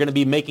 where they're going to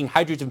be making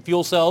hydrogen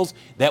fuel cells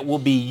that will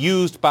be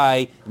used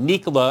by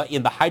Nikola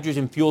in the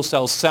hydrogen fuel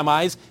cell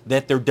semis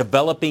that they're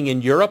developing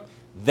in Europe.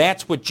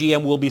 That's what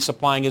GM will be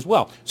supplying as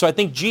well. So I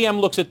think GM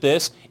looks at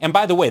this, and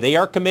by the way, they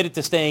are committed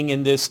to staying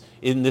in this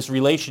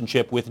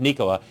relationship with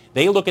Nikola.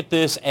 They look at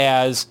this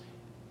as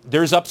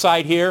there's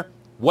upside here.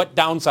 What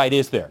downside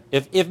is there?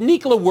 If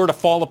Nikola were to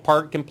fall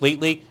apart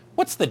completely,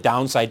 what's the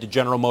downside to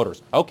General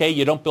Motors? Okay,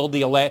 you don't build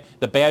the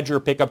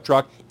Badger pickup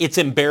truck. It's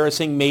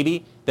embarrassing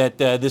maybe that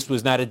this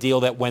was not a deal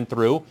that went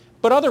through,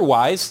 but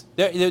otherwise,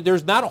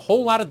 there's not a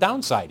whole lot of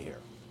downside here.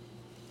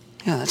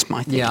 Yeah, that's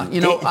my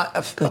thinking.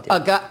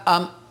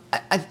 Yeah,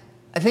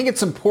 I think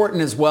it's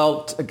important as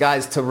well,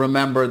 guys, to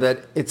remember that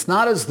it's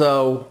not as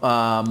though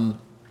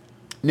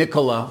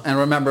Nikola, and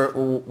remember,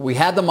 we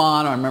had them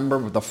on. I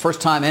remember the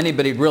first time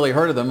anybody really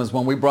heard of them is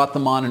when we brought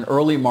them on in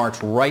early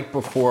March, right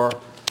before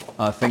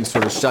things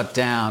sort of shut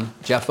down.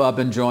 Jeff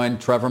Ubben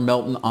joined Trevor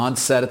Milton on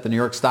set at the New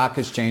York Stock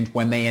Exchange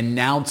when they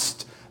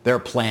announced their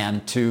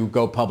plan to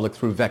go public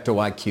through Vecto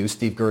IQ,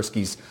 Steve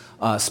Gursky's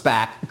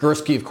SPAC.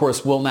 Gursky, of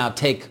course, will now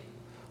take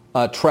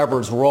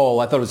Trevor's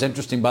role. I thought it was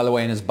interesting, by the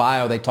way, in his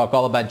bio, they talk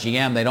all about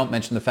GM. They don't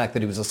mention the fact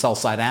that he was a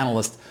sell-side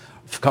analyst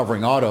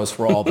covering autos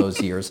for all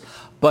those years.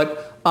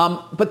 But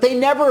they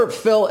never,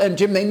 Phil and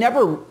Jim, they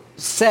never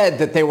said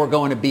that they were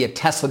going to be a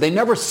Tesla. They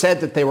never said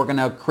that they were going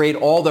to create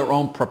all their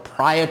own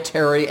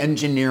proprietary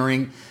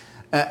engineering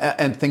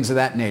and things of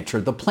that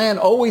nature. The plan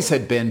always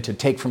had been to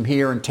take from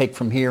here and take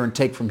from here and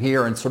take from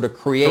here and sort of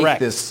create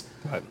this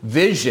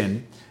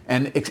vision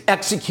and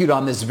execute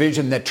on this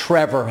vision that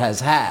Trevor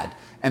has had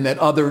and that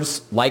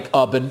others like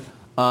Ubben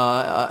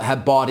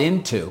have bought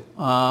into.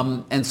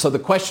 And so the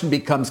question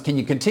becomes, can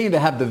you continue to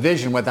have the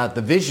vision without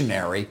the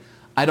visionary?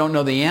 I don't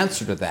know the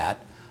answer to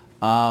that.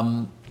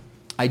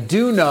 I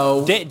do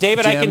know,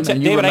 David,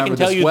 Jim, I can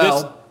tell you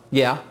well. this.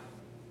 Yeah.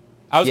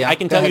 I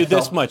can tell you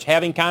this Phil. much.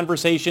 Having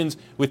conversations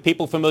with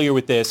people familiar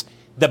with this,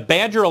 the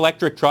Badger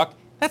electric truck,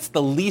 that's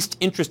the least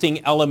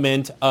interesting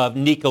element of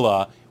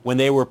Nikola when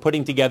they were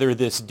putting together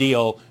this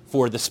deal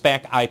for the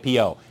SPAC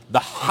IPO. The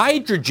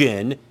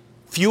hydrogen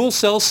fuel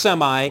cell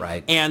semi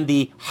and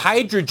the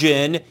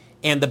hydrogen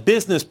and the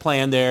business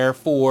plan there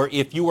for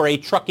if you are a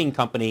trucking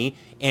company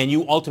and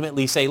you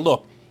ultimately say,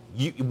 look,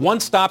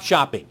 one-stop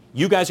shopping.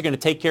 You guys are going to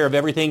take care of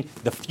everything,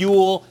 the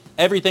fuel,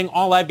 everything.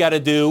 All I've got to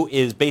do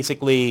is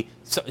basically,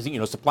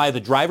 supply the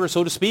driver,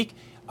 so to speak.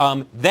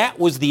 That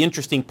was the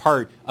interesting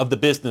part of the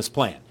business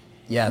plan.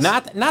 Yes.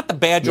 Not the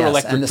Badger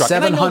electric and the truck.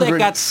 700, and I know that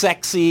got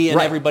sexy and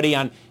everybody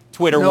on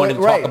Twitter wanted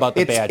to talk about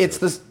the Badger. Come on. It's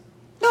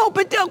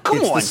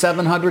the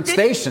 700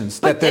 stations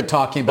that they're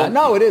talking about.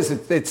 No, it is.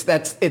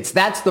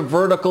 That's the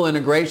vertical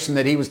integration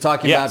that he was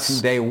talking about from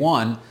day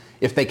one,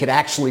 if they could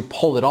actually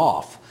pull it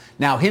off.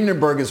 Now,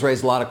 Hindenburg has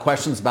raised a lot of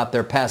questions about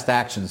their past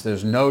actions.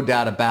 There's no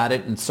doubt about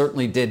it, and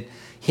certainly did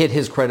hit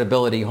his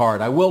credibility hard.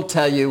 I will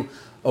tell you,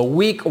 a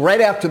week right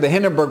after the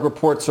Hindenburg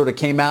report sort of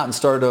came out and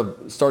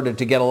started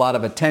to get a lot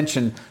of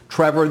attention,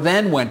 Trevor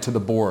then went to the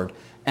board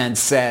and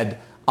said,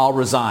 I'll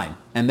resign.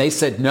 And they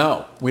said,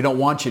 no, we don't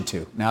want you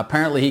to. Now,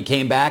 apparently he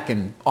came back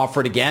and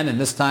offered again, and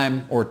this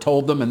time, or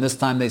told them, and this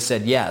time they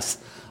said yes.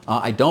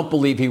 I don't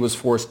believe he was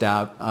forced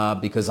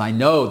out because I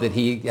know that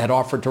he had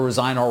offered to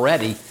resign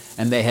already,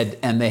 and they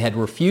had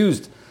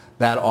refused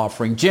that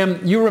offering. Jim,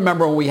 you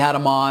remember when we had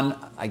him on?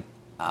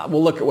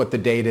 We'll look at what the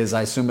date is.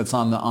 I assume it's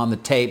on the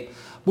tape.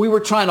 We were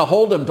trying to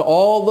hold him to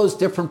all those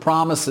different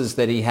promises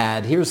that he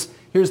had. Here's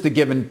the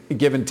give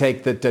and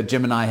take that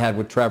Jim and I had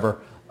with Trevor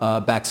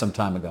back some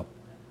time ago.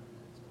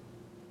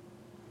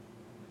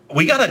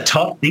 We got a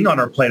tough thing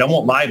on our plate. I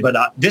won't lie,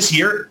 but this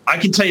year, I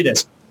can tell you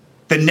this.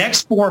 The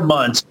next 4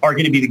 months are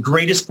going to be the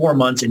greatest 4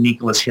 months in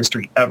Nikola's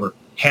history ever,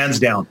 hands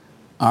down.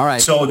 All right.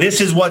 So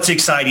this is what's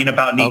exciting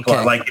about Nikola.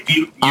 Okay. Like, if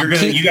you guys are going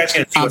to see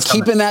what's coming. I'm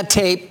keeping that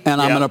tape,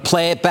 and I'm going to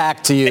play it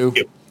back to you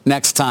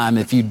next time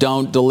if you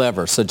don't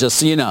deliver. So just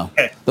so you know,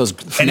 those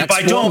and next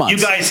if I don't, 4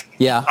 months, you guys,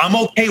 I'm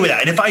okay with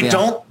that. And if I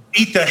don't,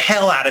 beat the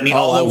hell out of me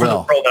all over the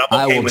world. I'm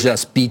okay I will with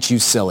just beat you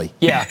silly.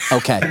 Yeah.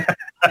 Okay.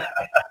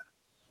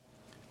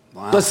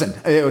 Wow.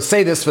 Listen,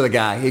 say this for the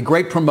guy. A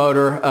great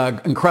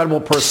promoter,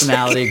 incredible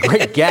personality,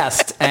 great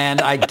guest.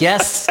 And I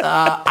guess,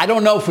 I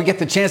don't know if we get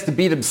the chance to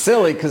beat him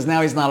silly because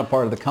now he's not a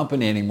part of the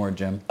company anymore,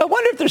 Jim. I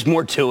wonder if there's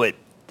more to it.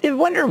 I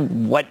wonder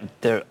what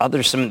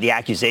some of the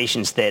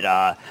accusations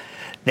that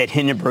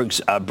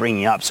Hindenburg's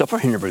bringing up. So far,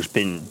 Hindenburg's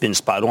been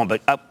spot on.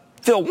 But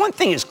Phil, one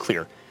thing is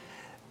clear.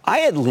 I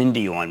had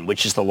Linde on,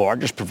 which is the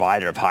largest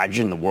provider of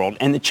hydrogen in the world,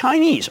 and the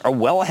Chinese are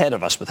well ahead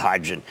of us with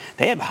hydrogen.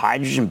 They have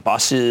hydrogen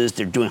buses.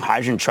 They're doing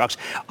hydrogen trucks.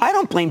 I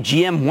don't blame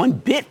GM one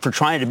bit for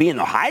trying to be in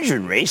the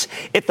hydrogen race.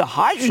 If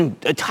hydrogen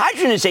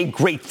is a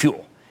great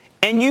fuel,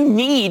 and you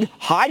need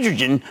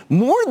hydrogen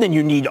more than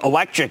you need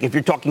electric if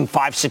you're talking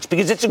 5, 6,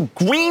 because it's a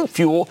green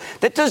fuel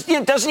that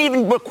doesn't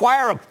even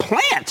require a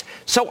plant.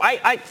 So,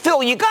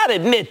 Phil, you got to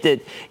admit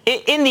that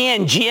in the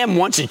end, GM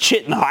wants a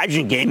chit in the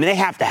hydrogen game, and they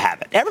have to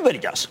have it. Everybody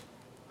does.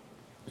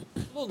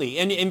 Absolutely.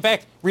 And in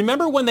fact,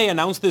 remember when they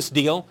announced this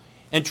deal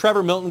and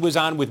Trevor Milton was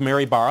on with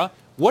Mary Barra?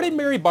 What did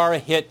Mary Barra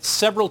hit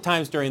several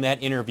times during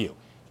that interview?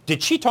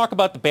 Did she talk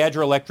about the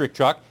Badger electric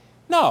truck?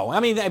 No.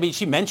 I mean,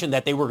 she mentioned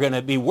that they were going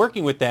to be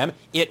working with them.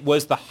 It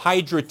was the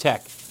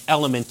Hydrotech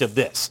element of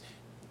this,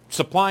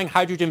 supplying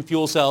hydrogen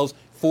fuel cells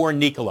for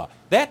Nikola.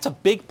 That's a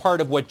big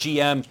part of what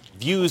GM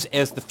views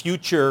as the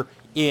future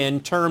in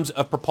terms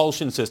of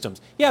propulsion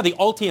systems. Yeah, the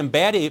Ultium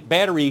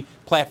battery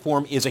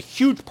platform is a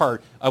huge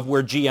part of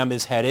where GM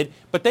is headed,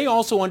 but they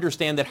also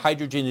understand that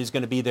hydrogen is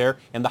going to be there,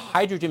 and the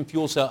hydrogen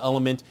fuel cell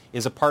element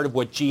is a part of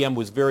what GM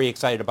was very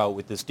excited about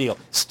with this deal,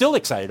 still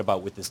excited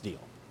about with this deal.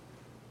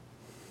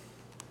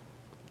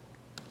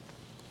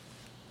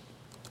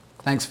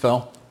 Thanks,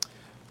 Phil.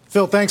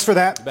 Phil, thanks for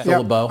that.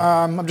 Phil LeBeau.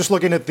 I'm just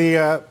looking at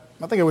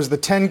I think it was the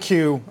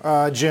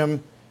 10Q,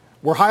 Jim.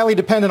 We're highly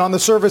dependent on the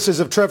services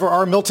of Trevor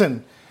R.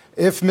 Milton.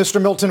 If Mr.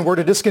 Milton were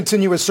to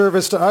discontinue his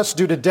service to us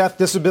due to death,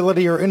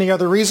 disability, or any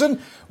other reason,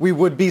 we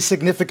would be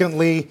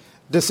significantly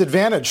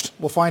disadvantaged.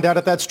 We'll find out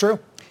if that's true.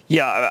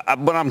 Yeah,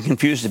 what I'm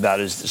confused about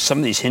is some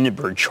of these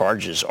Hindenburg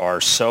charges are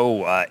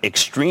so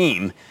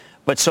extreme,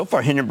 but so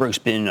far Hindenburg's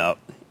been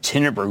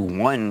Hindenburg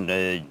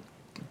 1,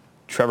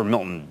 Trevor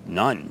Milton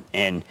none,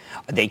 and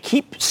they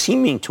keep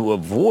seeming to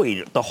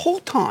avoid the whole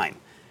time,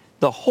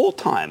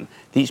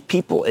 these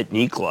people at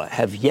Nikola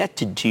have yet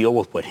to deal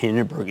with what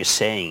Hindenburg is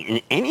saying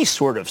in any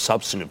sort of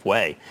substantive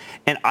way.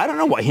 And I don't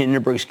know why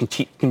Hindenburg is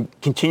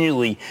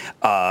continually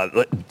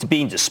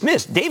being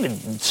dismissed. David,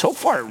 so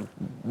far,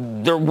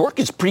 their work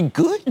is pretty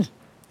good.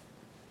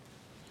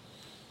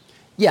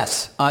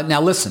 Yes.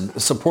 Now, listen,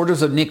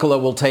 supporters of Nikola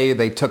will tell you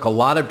they took a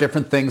lot of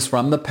different things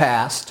from the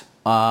past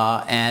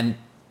and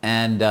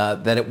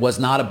that it was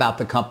not about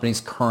the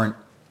company's current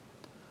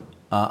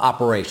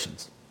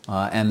operations.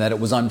 And that it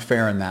was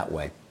unfair in that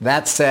way.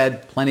 That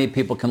said, plenty of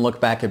people can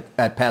look back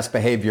at past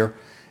behavior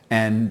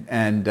and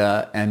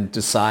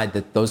decide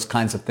that those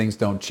kinds of things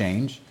don't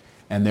change,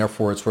 and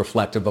therefore it's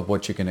reflective of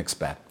what you can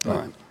expect.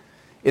 Right.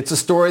 It's a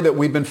story that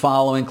we've been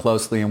following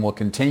closely and will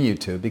continue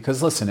to,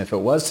 because listen, if it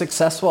was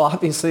successful,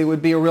 obviously it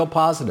would be a real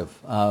positive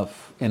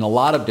in a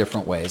lot of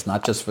different ways,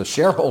 not just for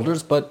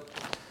shareholders, but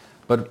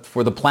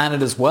for the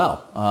planet as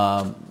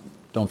well.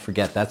 Don't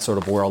forget, that's sort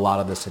of where a lot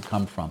of this had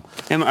come from.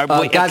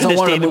 Guys, I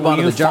want to move on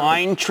to the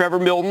find Trevor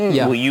Milton?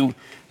 Yeah. Will you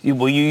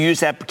use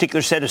that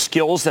particular set of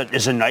skills that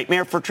is a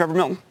nightmare for Trevor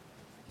Milton?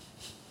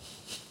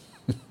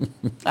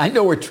 I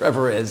know where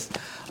Trevor is.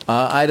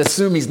 I'd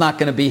assume he's not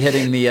going to be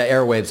hitting the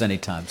airwaves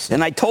anytime soon.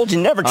 And I told you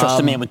never trust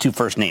a man with two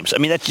first names. I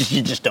mean,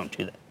 you just don't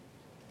do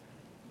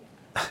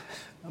that.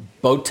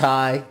 Bow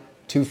tie,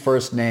 two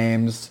first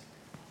names.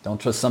 Don't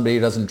trust somebody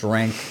who doesn't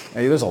drink.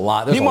 Hey, there's a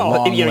lot. There's a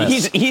long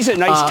list. He's a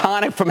nice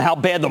tonic from how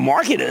bad the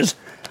market is.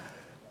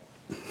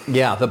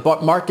 Yeah, the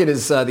market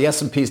is, the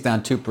S&P is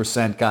down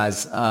 2%,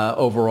 guys.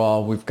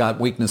 Overall, we've got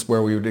weakness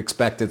where we would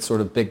expect it,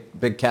 sort of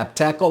big cap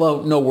tech,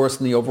 although no worse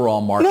than the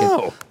overall market.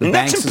 No, the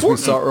banks, as we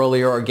saw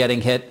earlier, are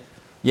getting hit.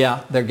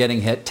 Yeah, they're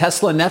getting hit.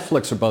 Tesla and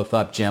Netflix are both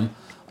up, Jim.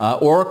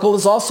 Oracle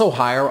is also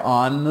higher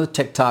on the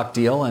TikTok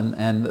deal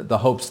and the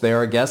hopes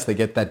there, I guess. They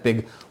get that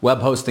big web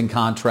hosting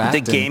contract.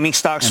 The gaming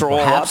stocks are all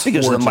up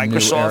because of the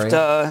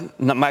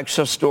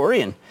Microsoft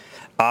story. And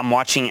I'm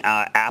watching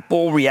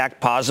Apple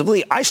react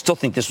positively. I still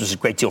think this was a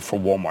great deal for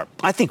Walmart.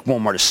 I think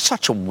Walmart is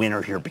such a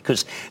winner here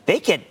because they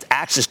get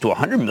access to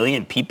 100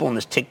 million people in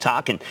this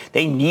TikTok, and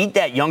they need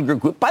that younger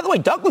group. By the way,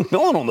 Doug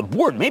McMillon on the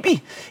board.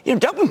 Maybe,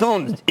 Doug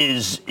McMillon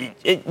is...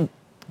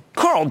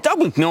 Carl, Doug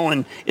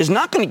McMillon is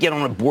not going to get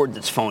on a board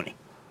that's phony.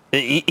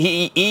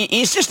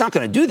 He's just not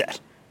going to do that.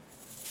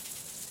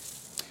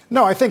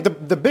 No, I think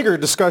the bigger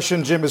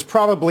discussion, Jim, is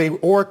probably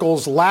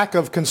Oracle's lack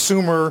of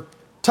consumer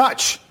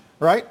touch,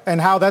 right?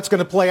 And how that's going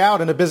to play out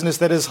in a business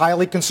that is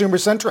highly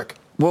consumer-centric.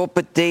 Well,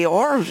 but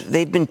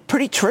they've been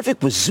pretty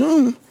terrific with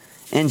Zoom.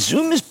 And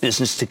Zoom is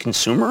business to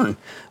consumer, and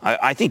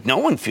I think no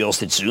one feels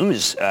that Zoom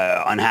is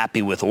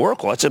unhappy with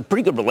Oracle. It's a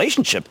pretty good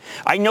relationship.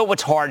 I know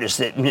what's hard is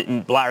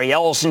that Larry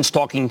Ellison's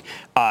talking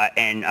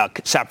and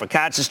Safra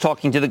Katz is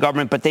talking to the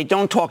government, but they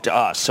don't talk to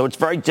us. So it's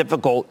very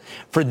difficult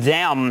for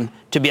them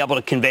to be able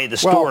to convey the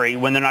story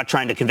when they're not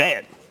trying to convey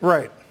it.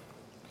 Right.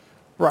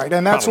 Right,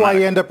 and that's why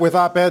you end up with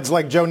op-eds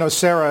like Joe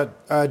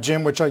Nocera,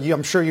 Jim, which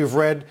I'm sure you've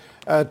read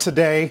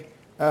today.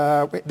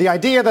 The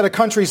idea that a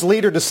country's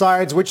leader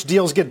decides which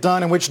deals get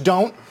done and which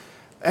don't,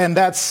 and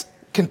that's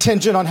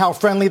contingent on how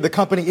friendly the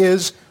company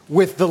is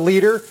with the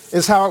leader,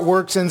 is how it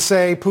works in,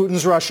 say,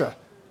 Putin's Russia.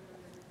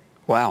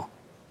 Wow.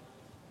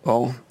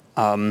 Well,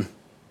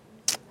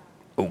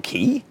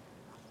 okay.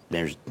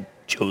 There's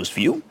Joe's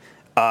view.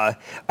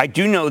 I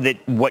do know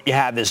that what you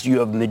have is you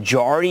have a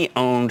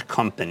majority-owned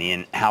company,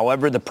 and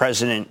however the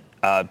president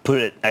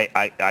put it,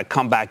 I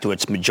come back to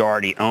it's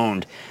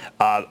majority-owned.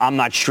 I'm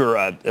not sure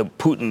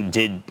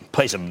Putin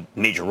plays a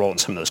major role in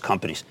some of those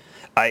companies.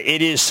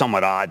 It is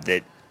somewhat odd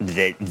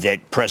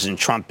that President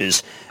Trump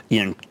is,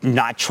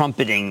 not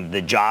trumpeting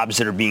the jobs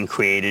that are being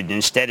created, and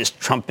instead is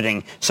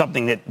trumpeting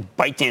something that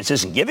ByteDance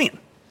isn't giving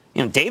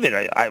him. David,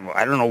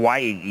 I don't know why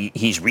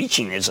he's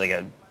reaching. It's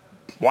like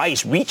why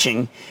he's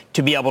reaching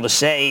to be able to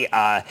say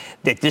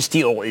that this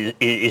deal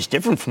is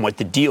different from what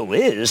the deal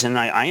is, and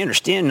I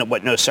understand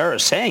what Nocera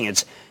is saying.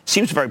 It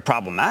seems very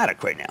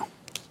problematic right now.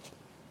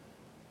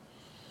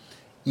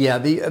 Yeah,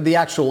 the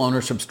actual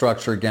ownership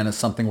structure, again, is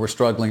something we're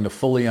struggling to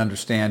fully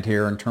understand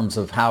here in terms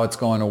of how it's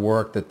going to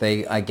work, that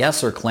they, I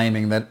guess, are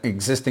claiming that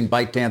existing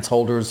ByteDance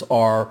holders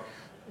are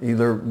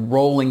either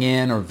rolling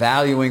in or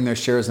valuing their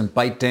shares in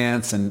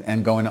ByteDance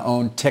and going to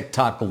own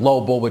TikTok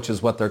Global, which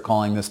is what they're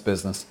calling this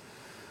business.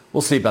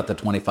 We'll see about the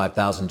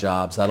 25,000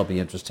 jobs. That'll be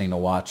interesting to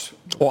watch.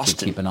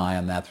 Austin. Keep an eye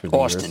on that through the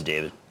years. Austin,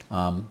 David.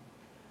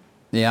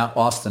 Yeah,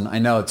 Austin. I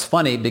know. It's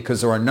funny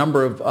because there are a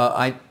number of,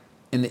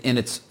 in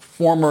its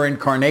former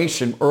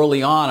incarnation,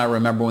 early on, I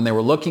remember when they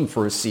were looking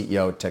for a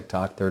CEO at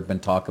TikTok, there had been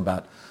talk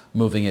about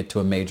moving it to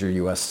a major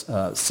U.S.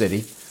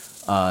 city,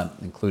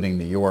 including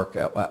New York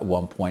at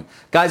one point.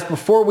 Guys,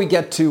 before we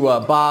get to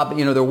Bob,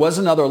 there was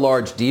another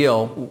large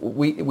deal.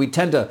 We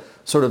tend to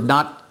sort of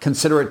not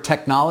consider it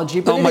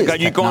technology, but oh my God,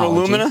 you're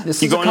going to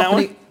Illumina? You going that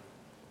one?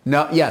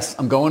 No, yes,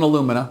 I'm going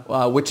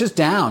Illumina, which is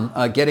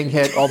down, getting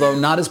hit, although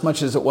not as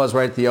much as it was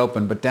right at the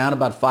open, but down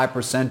about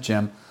 5%,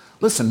 Jim.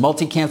 Listen,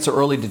 multi-cancer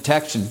early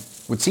detection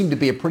would seem to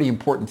be a pretty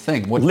important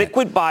thing, wouldn't it?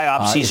 Liquid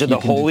biopsies are the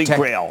holy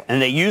grail,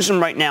 and they use them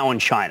right now in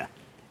China.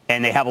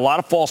 And they have a lot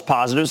of false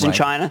positives in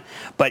China.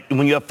 But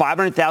when you have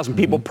 500,000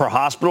 people per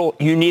hospital,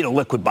 you need a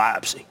liquid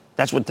biopsy.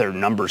 That's what their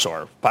numbers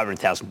are,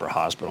 500,000 per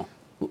hospital.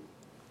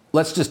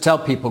 Let's just tell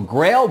people,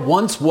 Grail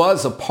once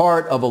was a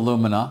part of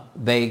Illumina.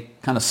 They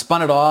kind of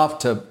spun it off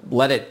to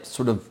let it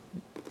sort of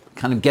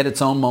kind of get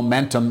its own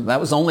momentum. That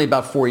was only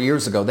about 4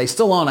 years ago. They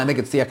still own, I think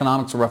it's the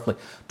economics are roughly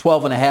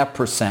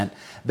 12.5%.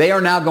 They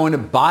are now going to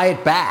buy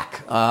it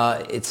back.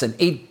 It's an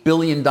 $8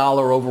 billion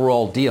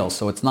overall deal,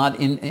 so it's not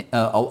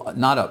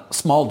a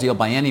small deal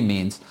by any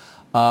means.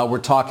 We're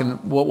talking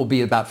what will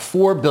be about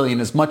 $4 billion,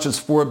 as much as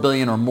 $4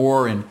 billion or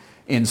more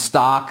in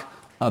stock,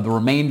 the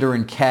remainder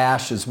in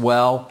cash as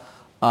well.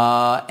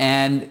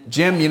 And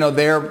Jim,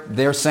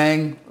 they're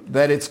saying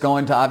that it's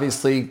going to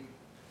obviously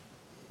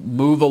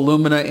move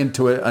Illumina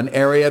into an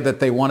area that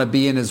they want to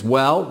be in as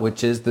well,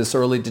 which is this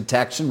early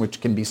detection,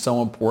 which can be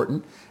so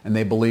important, and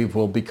they believe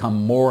will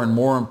become more and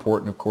more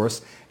important, of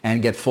course,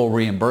 and get full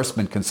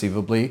reimbursement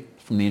conceivably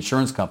from the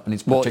insurance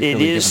companies,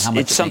 particularly given how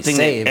much it's something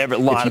they save that a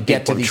lot if you of get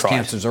to people these try.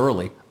 cancers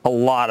early. A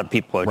lot of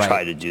people are Right.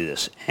 trying to do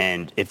this,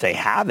 and if they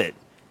have it,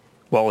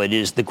 well, it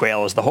is the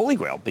Grail is the Holy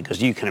Grail,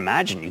 because you can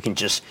imagine you can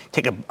just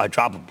take a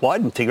drop of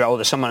blood and figure out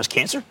whether someone has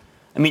cancer.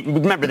 I mean,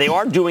 remember, they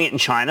are doing it in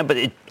China, but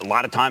a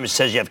lot of times it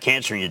says you have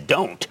cancer and you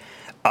don't.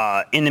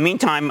 In the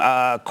meantime,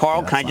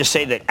 Carl, can I just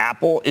say that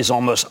Apple is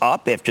almost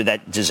up after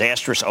that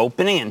disastrous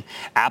opening, and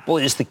Apple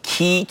is the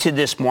key to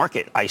this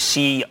market. I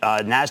see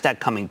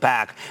NASDAQ coming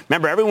back.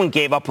 Remember, everyone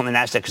gave up on the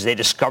NASDAQ because they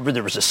discovered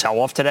there was a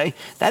sell-off today.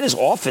 That is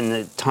often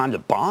the time to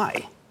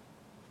buy.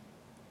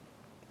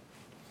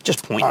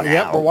 Just pointing out.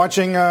 Yeah, we're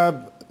watching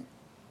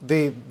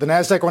the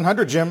NASDAQ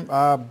 100, Jim,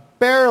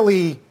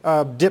 barely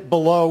dip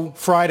below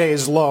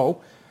Friday's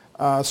low.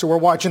 So we're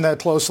watching that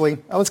closely.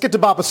 Let's get to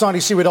Bob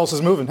Pisani, see what else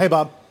is moving. Hey,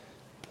 Bob.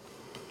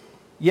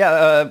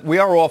 Yeah, we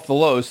are off the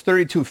lows.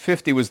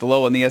 3250 was the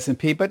low on the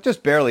S&P, but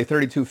just barely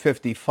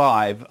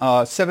 3255,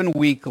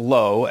 7-week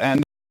low.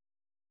 And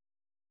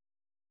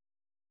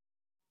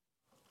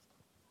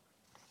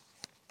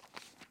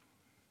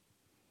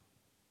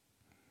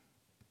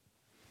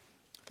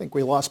I think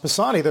we lost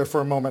Pisani there for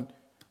a moment.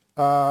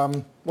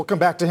 We'll come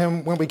back to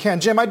him when we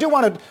can. Jim, I do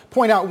want to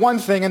point out one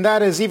thing, and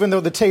that is even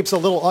though the tape's a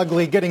little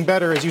ugly, getting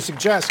better, as you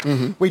suggest,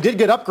 we did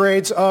get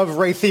upgrades of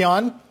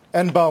Raytheon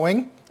and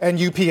Boeing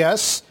and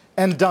UPS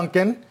and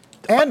Duncan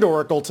and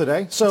Oracle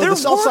today. So They're the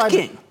sell side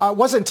working.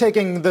 wasn't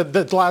taking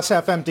the glass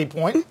half empty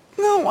point.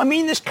 No, I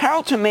mean, this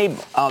Carlton May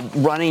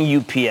running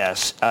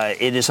UPS,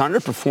 it has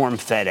underperformed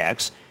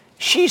FedEx.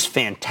 She's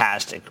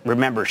fantastic.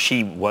 Remember,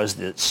 she was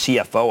the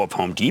CFO of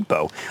Home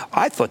Depot.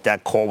 I thought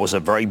that call was a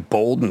very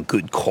bold and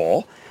good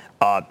call.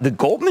 The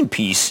Goldman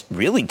piece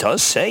really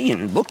does say,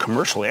 and look,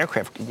 commercial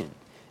aircraft,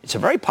 it's a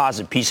very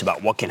positive piece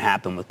about what can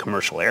happen with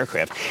commercial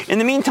aircraft. In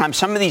the meantime,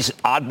 some of these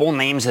oddball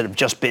names that have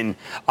just been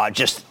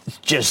just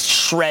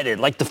shredded,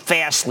 like the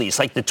Fastleys,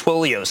 like the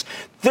Twilios,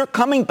 they're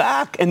coming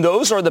back, and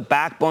those are the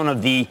backbone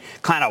of the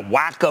kind of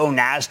wacko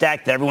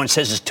NASDAQ that everyone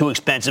says is too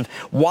expensive.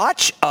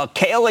 Watch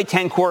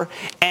KLA-Tencor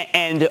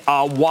and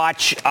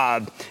watch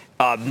Lam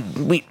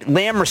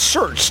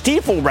Research.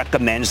 Stifel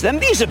recommends them.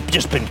 These have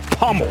just been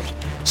pummeled.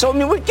 So, I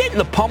mean, we're getting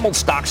the pummeled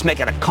stocks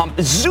making a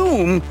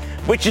Zoom,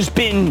 which has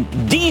been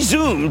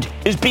de-zoomed,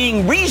 is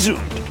being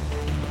resumed.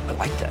 I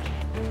like that.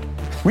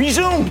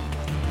 Resumed.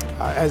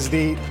 As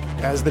the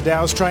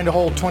Dow's trying to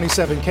hold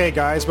 27K,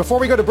 guys. Before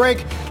we go to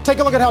break, take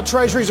a look at how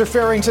treasuries are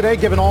faring today,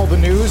 given all the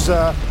news.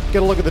 Get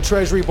a look at the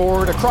Treasury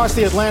board. Across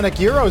the Atlantic,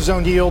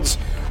 Eurozone yields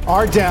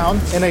are down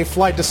in a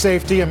flight to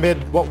safety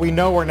amid what we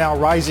know are now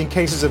rising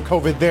cases of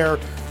COVID there.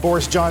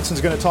 Boris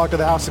Johnson's going to talk to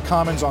the House of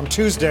Commons on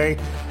Tuesday.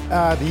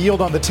 The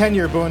yield on the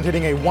 10-year bond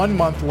hitting a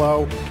 1-month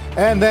low.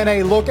 And then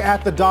a look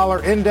at the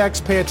dollar index.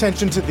 Pay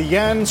attention to the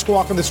yen.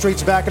 Squawk on the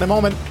Street's back in a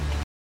moment.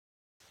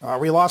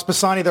 We lost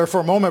Pisani there for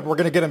a moment. We're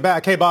going to get him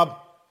back. Hey, Bob.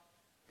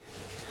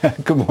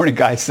 Good morning,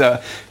 guys.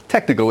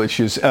 Technical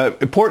issues.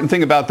 Important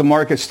thing about the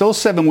market, still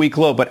 7-week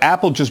low, but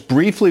Apple just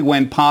briefly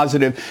went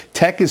positive.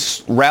 Tech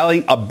is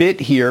rallying a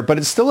bit here, but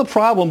it's still a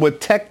problem with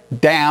tech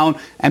down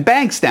and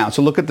banks down.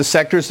 So look at the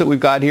sectors that we've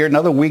got here.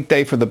 Another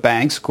weekday for the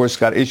banks. Of course,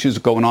 got issues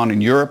going on in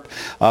Europe.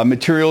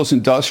 Materials,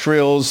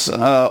 industrials,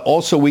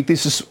 also weak.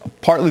 This is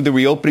partly the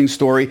reopening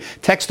story.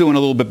 Tech's doing a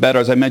little bit better.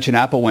 As I mentioned,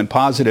 Apple went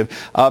positive.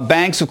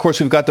 Banks, of course,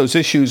 we've got those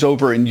issues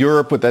over in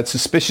Europe with that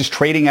suspicious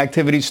trading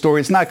activity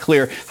story. It's not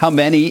clear how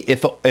many,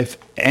 if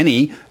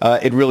any,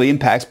 it really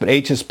impacts, but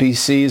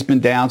HSBC has been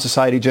down,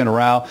 Societe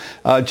Generale.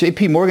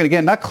 JP Morgan,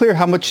 again, not clear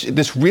how much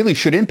this really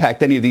should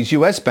impact any of these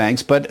U.S.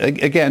 banks, but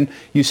again,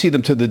 you see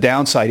them to the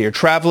downside here.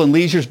 Travel and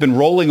leisure has been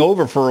rolling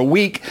over for a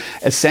week,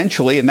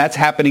 essentially, and that's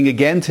happening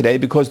again today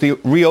because the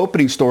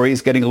reopening story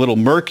is getting a little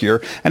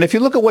murkier. And if you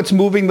look at what's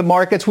moving the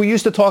markets, we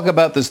used to talk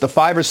about this, the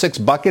 5 or 6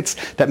 buckets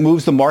that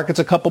moves the markets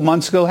a couple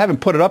months ago.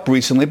 Haven't put it up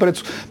recently, but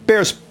it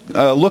bears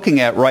looking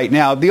at right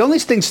now. The only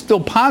thing still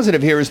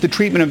positive here is the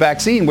treatment and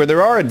vaccine, where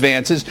there are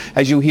advances,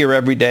 as you hear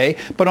every day.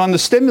 But on the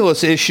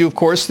stimulus issue, of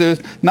course, they're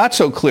not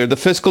so clear. The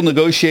fiscal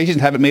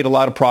negotiations haven't made a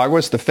lot of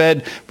progress. The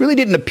Fed really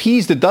didn't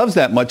appease the doves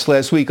that much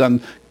last week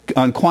on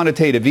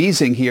quantitative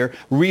easing here.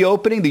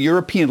 Reopening, the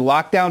European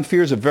lockdown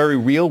fears a very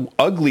real,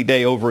 ugly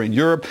day over in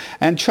Europe.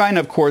 And China,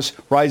 of course,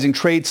 rising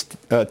trade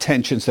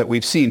tensions that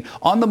we've seen.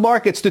 On the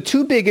markets, the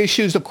two big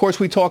issues, of course,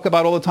 we talk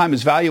about all the time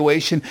is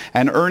valuation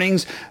and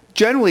earnings.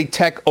 generally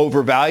tech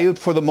overvalued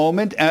for the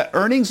moment.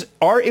 Earnings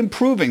are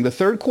improving. The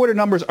third quarter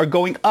numbers are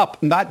going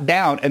up, not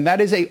down, and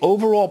that is a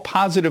overall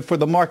positive for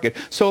the market.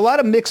 So a lot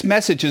of mixed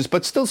messages,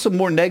 but still some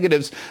more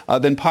negatives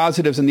than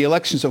positives. And the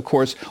elections, of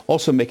course,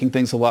 also making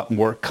things a lot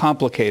more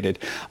complicated.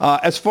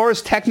 As far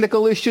as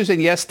technical issues,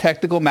 and yes,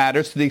 technical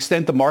matters to the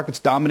extent the market's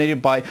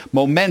dominated by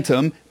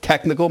momentum,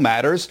 technical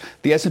matters.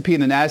 The S&P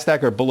and the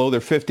NASDAQ are below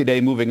their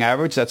 50-day moving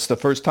average. That's the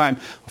first time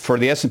for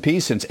the S&P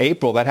since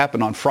April. That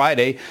happened on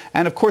Friday.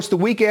 And of course, the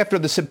week after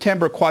the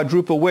September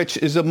quadruple witch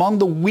is among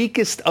the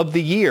weakest of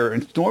the year.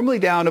 It's normally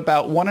down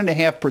about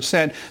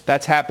 1.5%.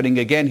 That's happening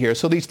again here.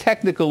 So these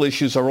technical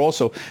issues are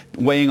also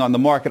weighing on the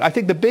market. I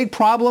think the big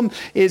problem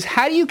is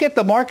how do you get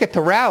the market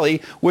to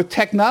rally with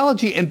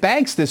technology and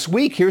banks this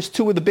week? Here's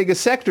two of the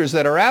biggest sectors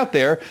that are out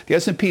there. The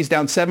S&P is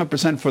down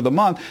 7% for the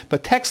month,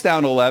 but tech's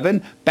down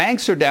 11.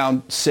 Banks are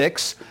down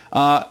 6.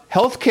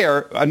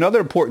 Healthcare, another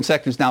important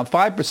sector, is down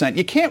 5%.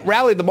 You can't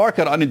rally the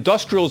market on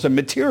industrials and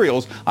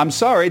materials. I'm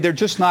sorry, they're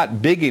just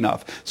not big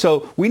enough.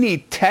 So we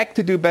need tech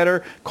to do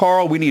better.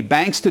 Carl, we need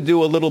banks to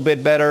do a little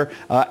bit better.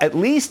 At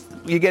least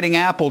you're getting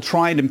Apple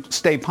trying to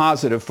stay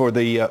positive for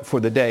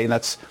the day, and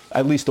that's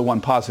at least the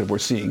one positive we're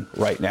seeing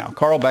right now.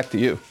 Carl, back to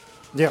you.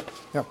 Yep.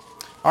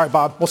 All right,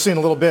 Bob, we'll see in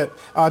a little bit.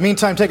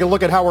 Meantime, take a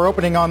look at how we're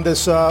opening on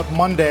this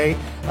Monday.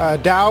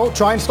 Dow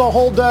trying to still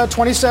hold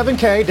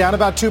 27K, down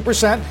about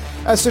 2%.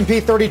 S&P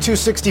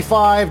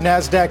 3265,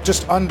 NASDAQ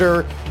just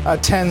under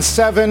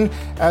 10.7.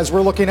 As we're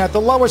looking at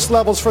the lowest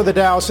levels for the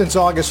Dow since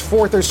August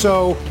 4th or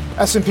so,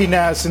 S&P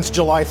NAS since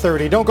July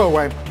 30. Don't go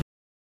away.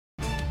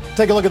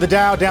 Take a look at the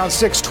Dow, down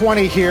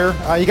 620 here.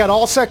 You got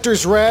all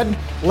sectors red,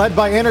 led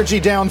by energy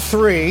down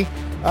 3.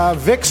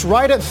 VIX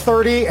right at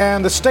 30,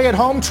 and the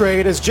stay-at-home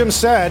trade, as Jim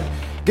said,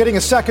 getting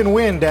a second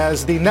wind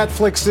as the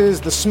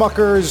Netflixes, the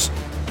Smuckers,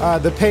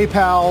 the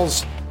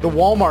PayPals, the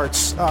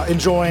Walmarts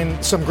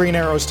enjoying some green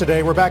arrows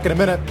today. We're back in a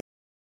minute.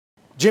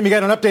 Jim, you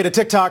got an update at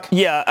TikTok?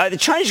 Yeah, the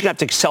Chinese are going to have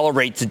to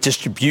accelerate the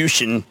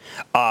distribution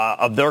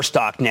of their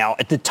stock now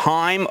at the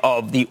time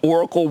of the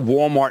Oracle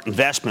Walmart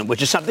investment,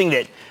 which is something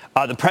that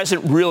the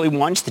president really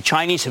wants. The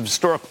Chinese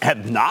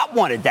have not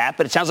wanted that,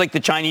 but it sounds like the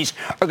Chinese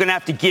are going to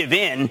have to give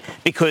in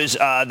because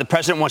the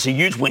president wants a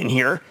huge win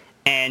here,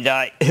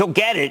 and he'll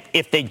get it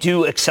if they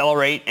do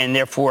accelerate, and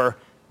therefore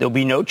there'll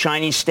be no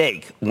Chinese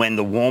stake when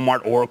the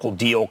Walmart-Oracle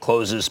deal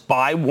closes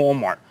by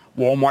Walmart.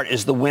 Walmart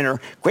is the winner.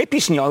 Great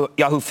piece in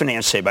Yahoo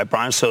Finance today by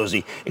Brian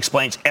Sozzi.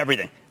 Explains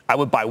everything. I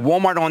would buy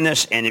Walmart on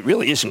this, and it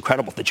really is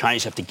incredible if the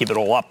Chinese have to give it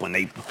all up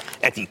when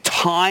at the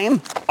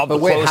time of the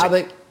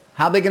closing.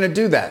 How are they going to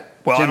do that?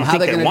 Well, Jim, I don't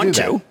think they want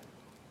to.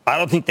 I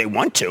don't think they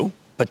want to,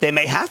 but they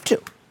may have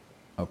to.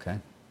 Okay.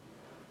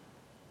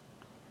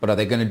 But are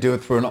they going to do it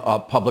through a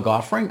public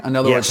offering? In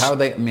other words, how are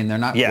they? I mean, they're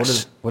not.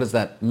 Yes. What does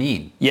that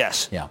mean?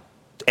 Yes. Yeah.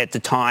 At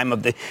the time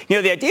of the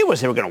idea was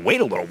they were going to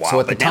wait a little while, so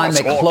at the but now time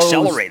it's they all closed,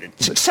 accelerated.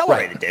 It's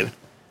accelerated, right. David.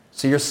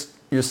 So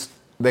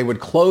they would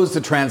close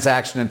the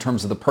transaction in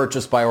terms of the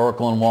purchase by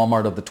Oracle and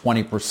Walmart of the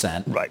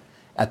 20%. Right.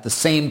 At the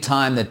same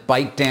time that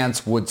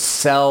ByteDance would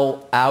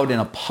sell out in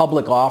a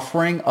public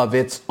offering of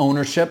its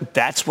ownership.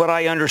 That's what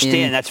I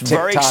understand. That's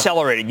very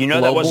accelerated. You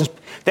know,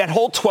 that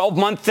whole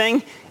 12-month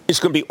thing is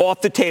going to be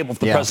off the table if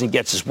the president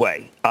gets his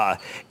way.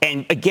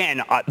 And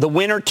again, the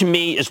winner to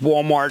me is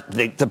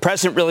Walmart. The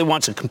president really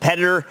wants a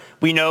competitor,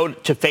 we know,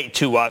 to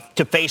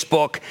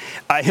Facebook.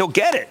 He'll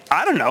get it.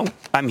 I don't know.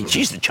 I mean,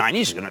 geez, the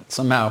Chinese are going to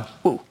somehow.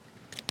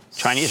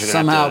 Chinese are going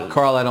somehow, to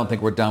Carl, I don't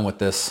think we're done with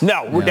this.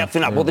 No, we're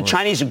definitely not. Well, the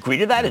Chinese agree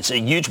to that. It's a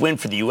huge win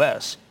for the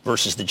U.S.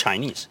 versus the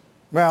Chinese.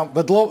 Well,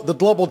 the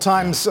Global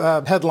Times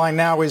headline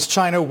now is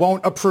China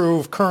won't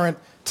approve current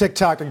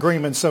TikTok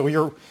agreement. So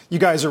you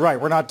guys are right.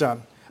 We're not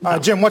done.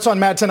 Jim, what's on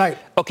Mad tonight?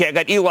 Okay, I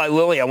got Eli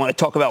Lilly. I want to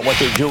talk about what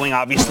they're doing.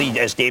 Obviously,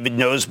 as David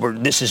knows,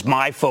 this is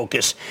my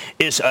focus,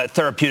 is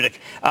therapeutic.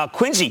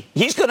 Quincy,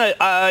 he's going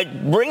to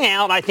bring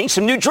out, I think,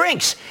 some new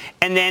drinks.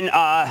 And then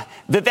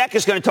Vivek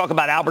is going to talk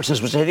about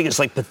Albertsons, which I think is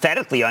like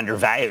pathetically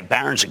undervalued.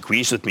 Barron's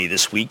agrees with me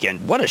this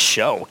weekend. What a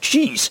show.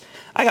 Jeez,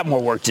 I got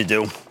more work to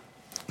do.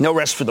 No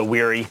rest for the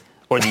weary,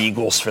 or the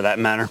Eagles for that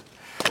matter.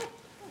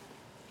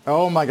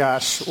 Oh, my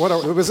gosh.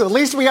 At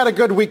least we had a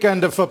good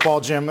weekend of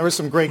football, Jim. There were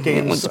some great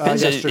games yesterday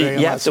and last night.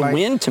 You have to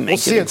win to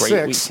make it a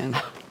great weekend.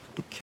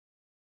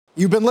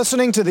 You've been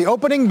listening to The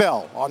Opening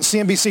Bell on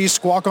CNBC's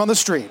Squawk on the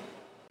Street.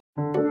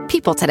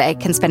 People today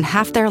can spend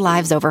half their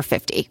lives over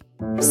 50.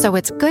 So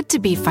it's good to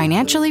be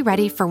financially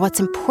ready for what's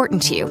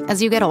important to you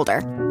as you get older,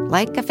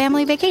 like a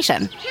family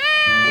vacation.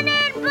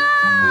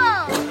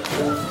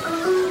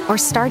 Or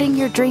starting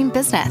your dream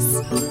business.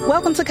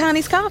 Welcome to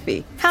Connie's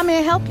Coffee. How may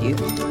I help you?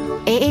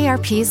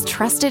 AARP's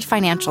trusted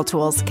financial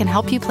tools can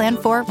help you plan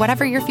for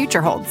whatever your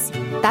future holds.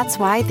 That's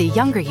why the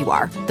younger you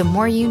are, the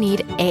more you need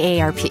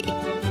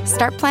AARP.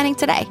 Start planning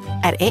today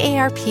at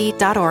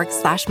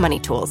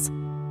aarp.org/moneytools.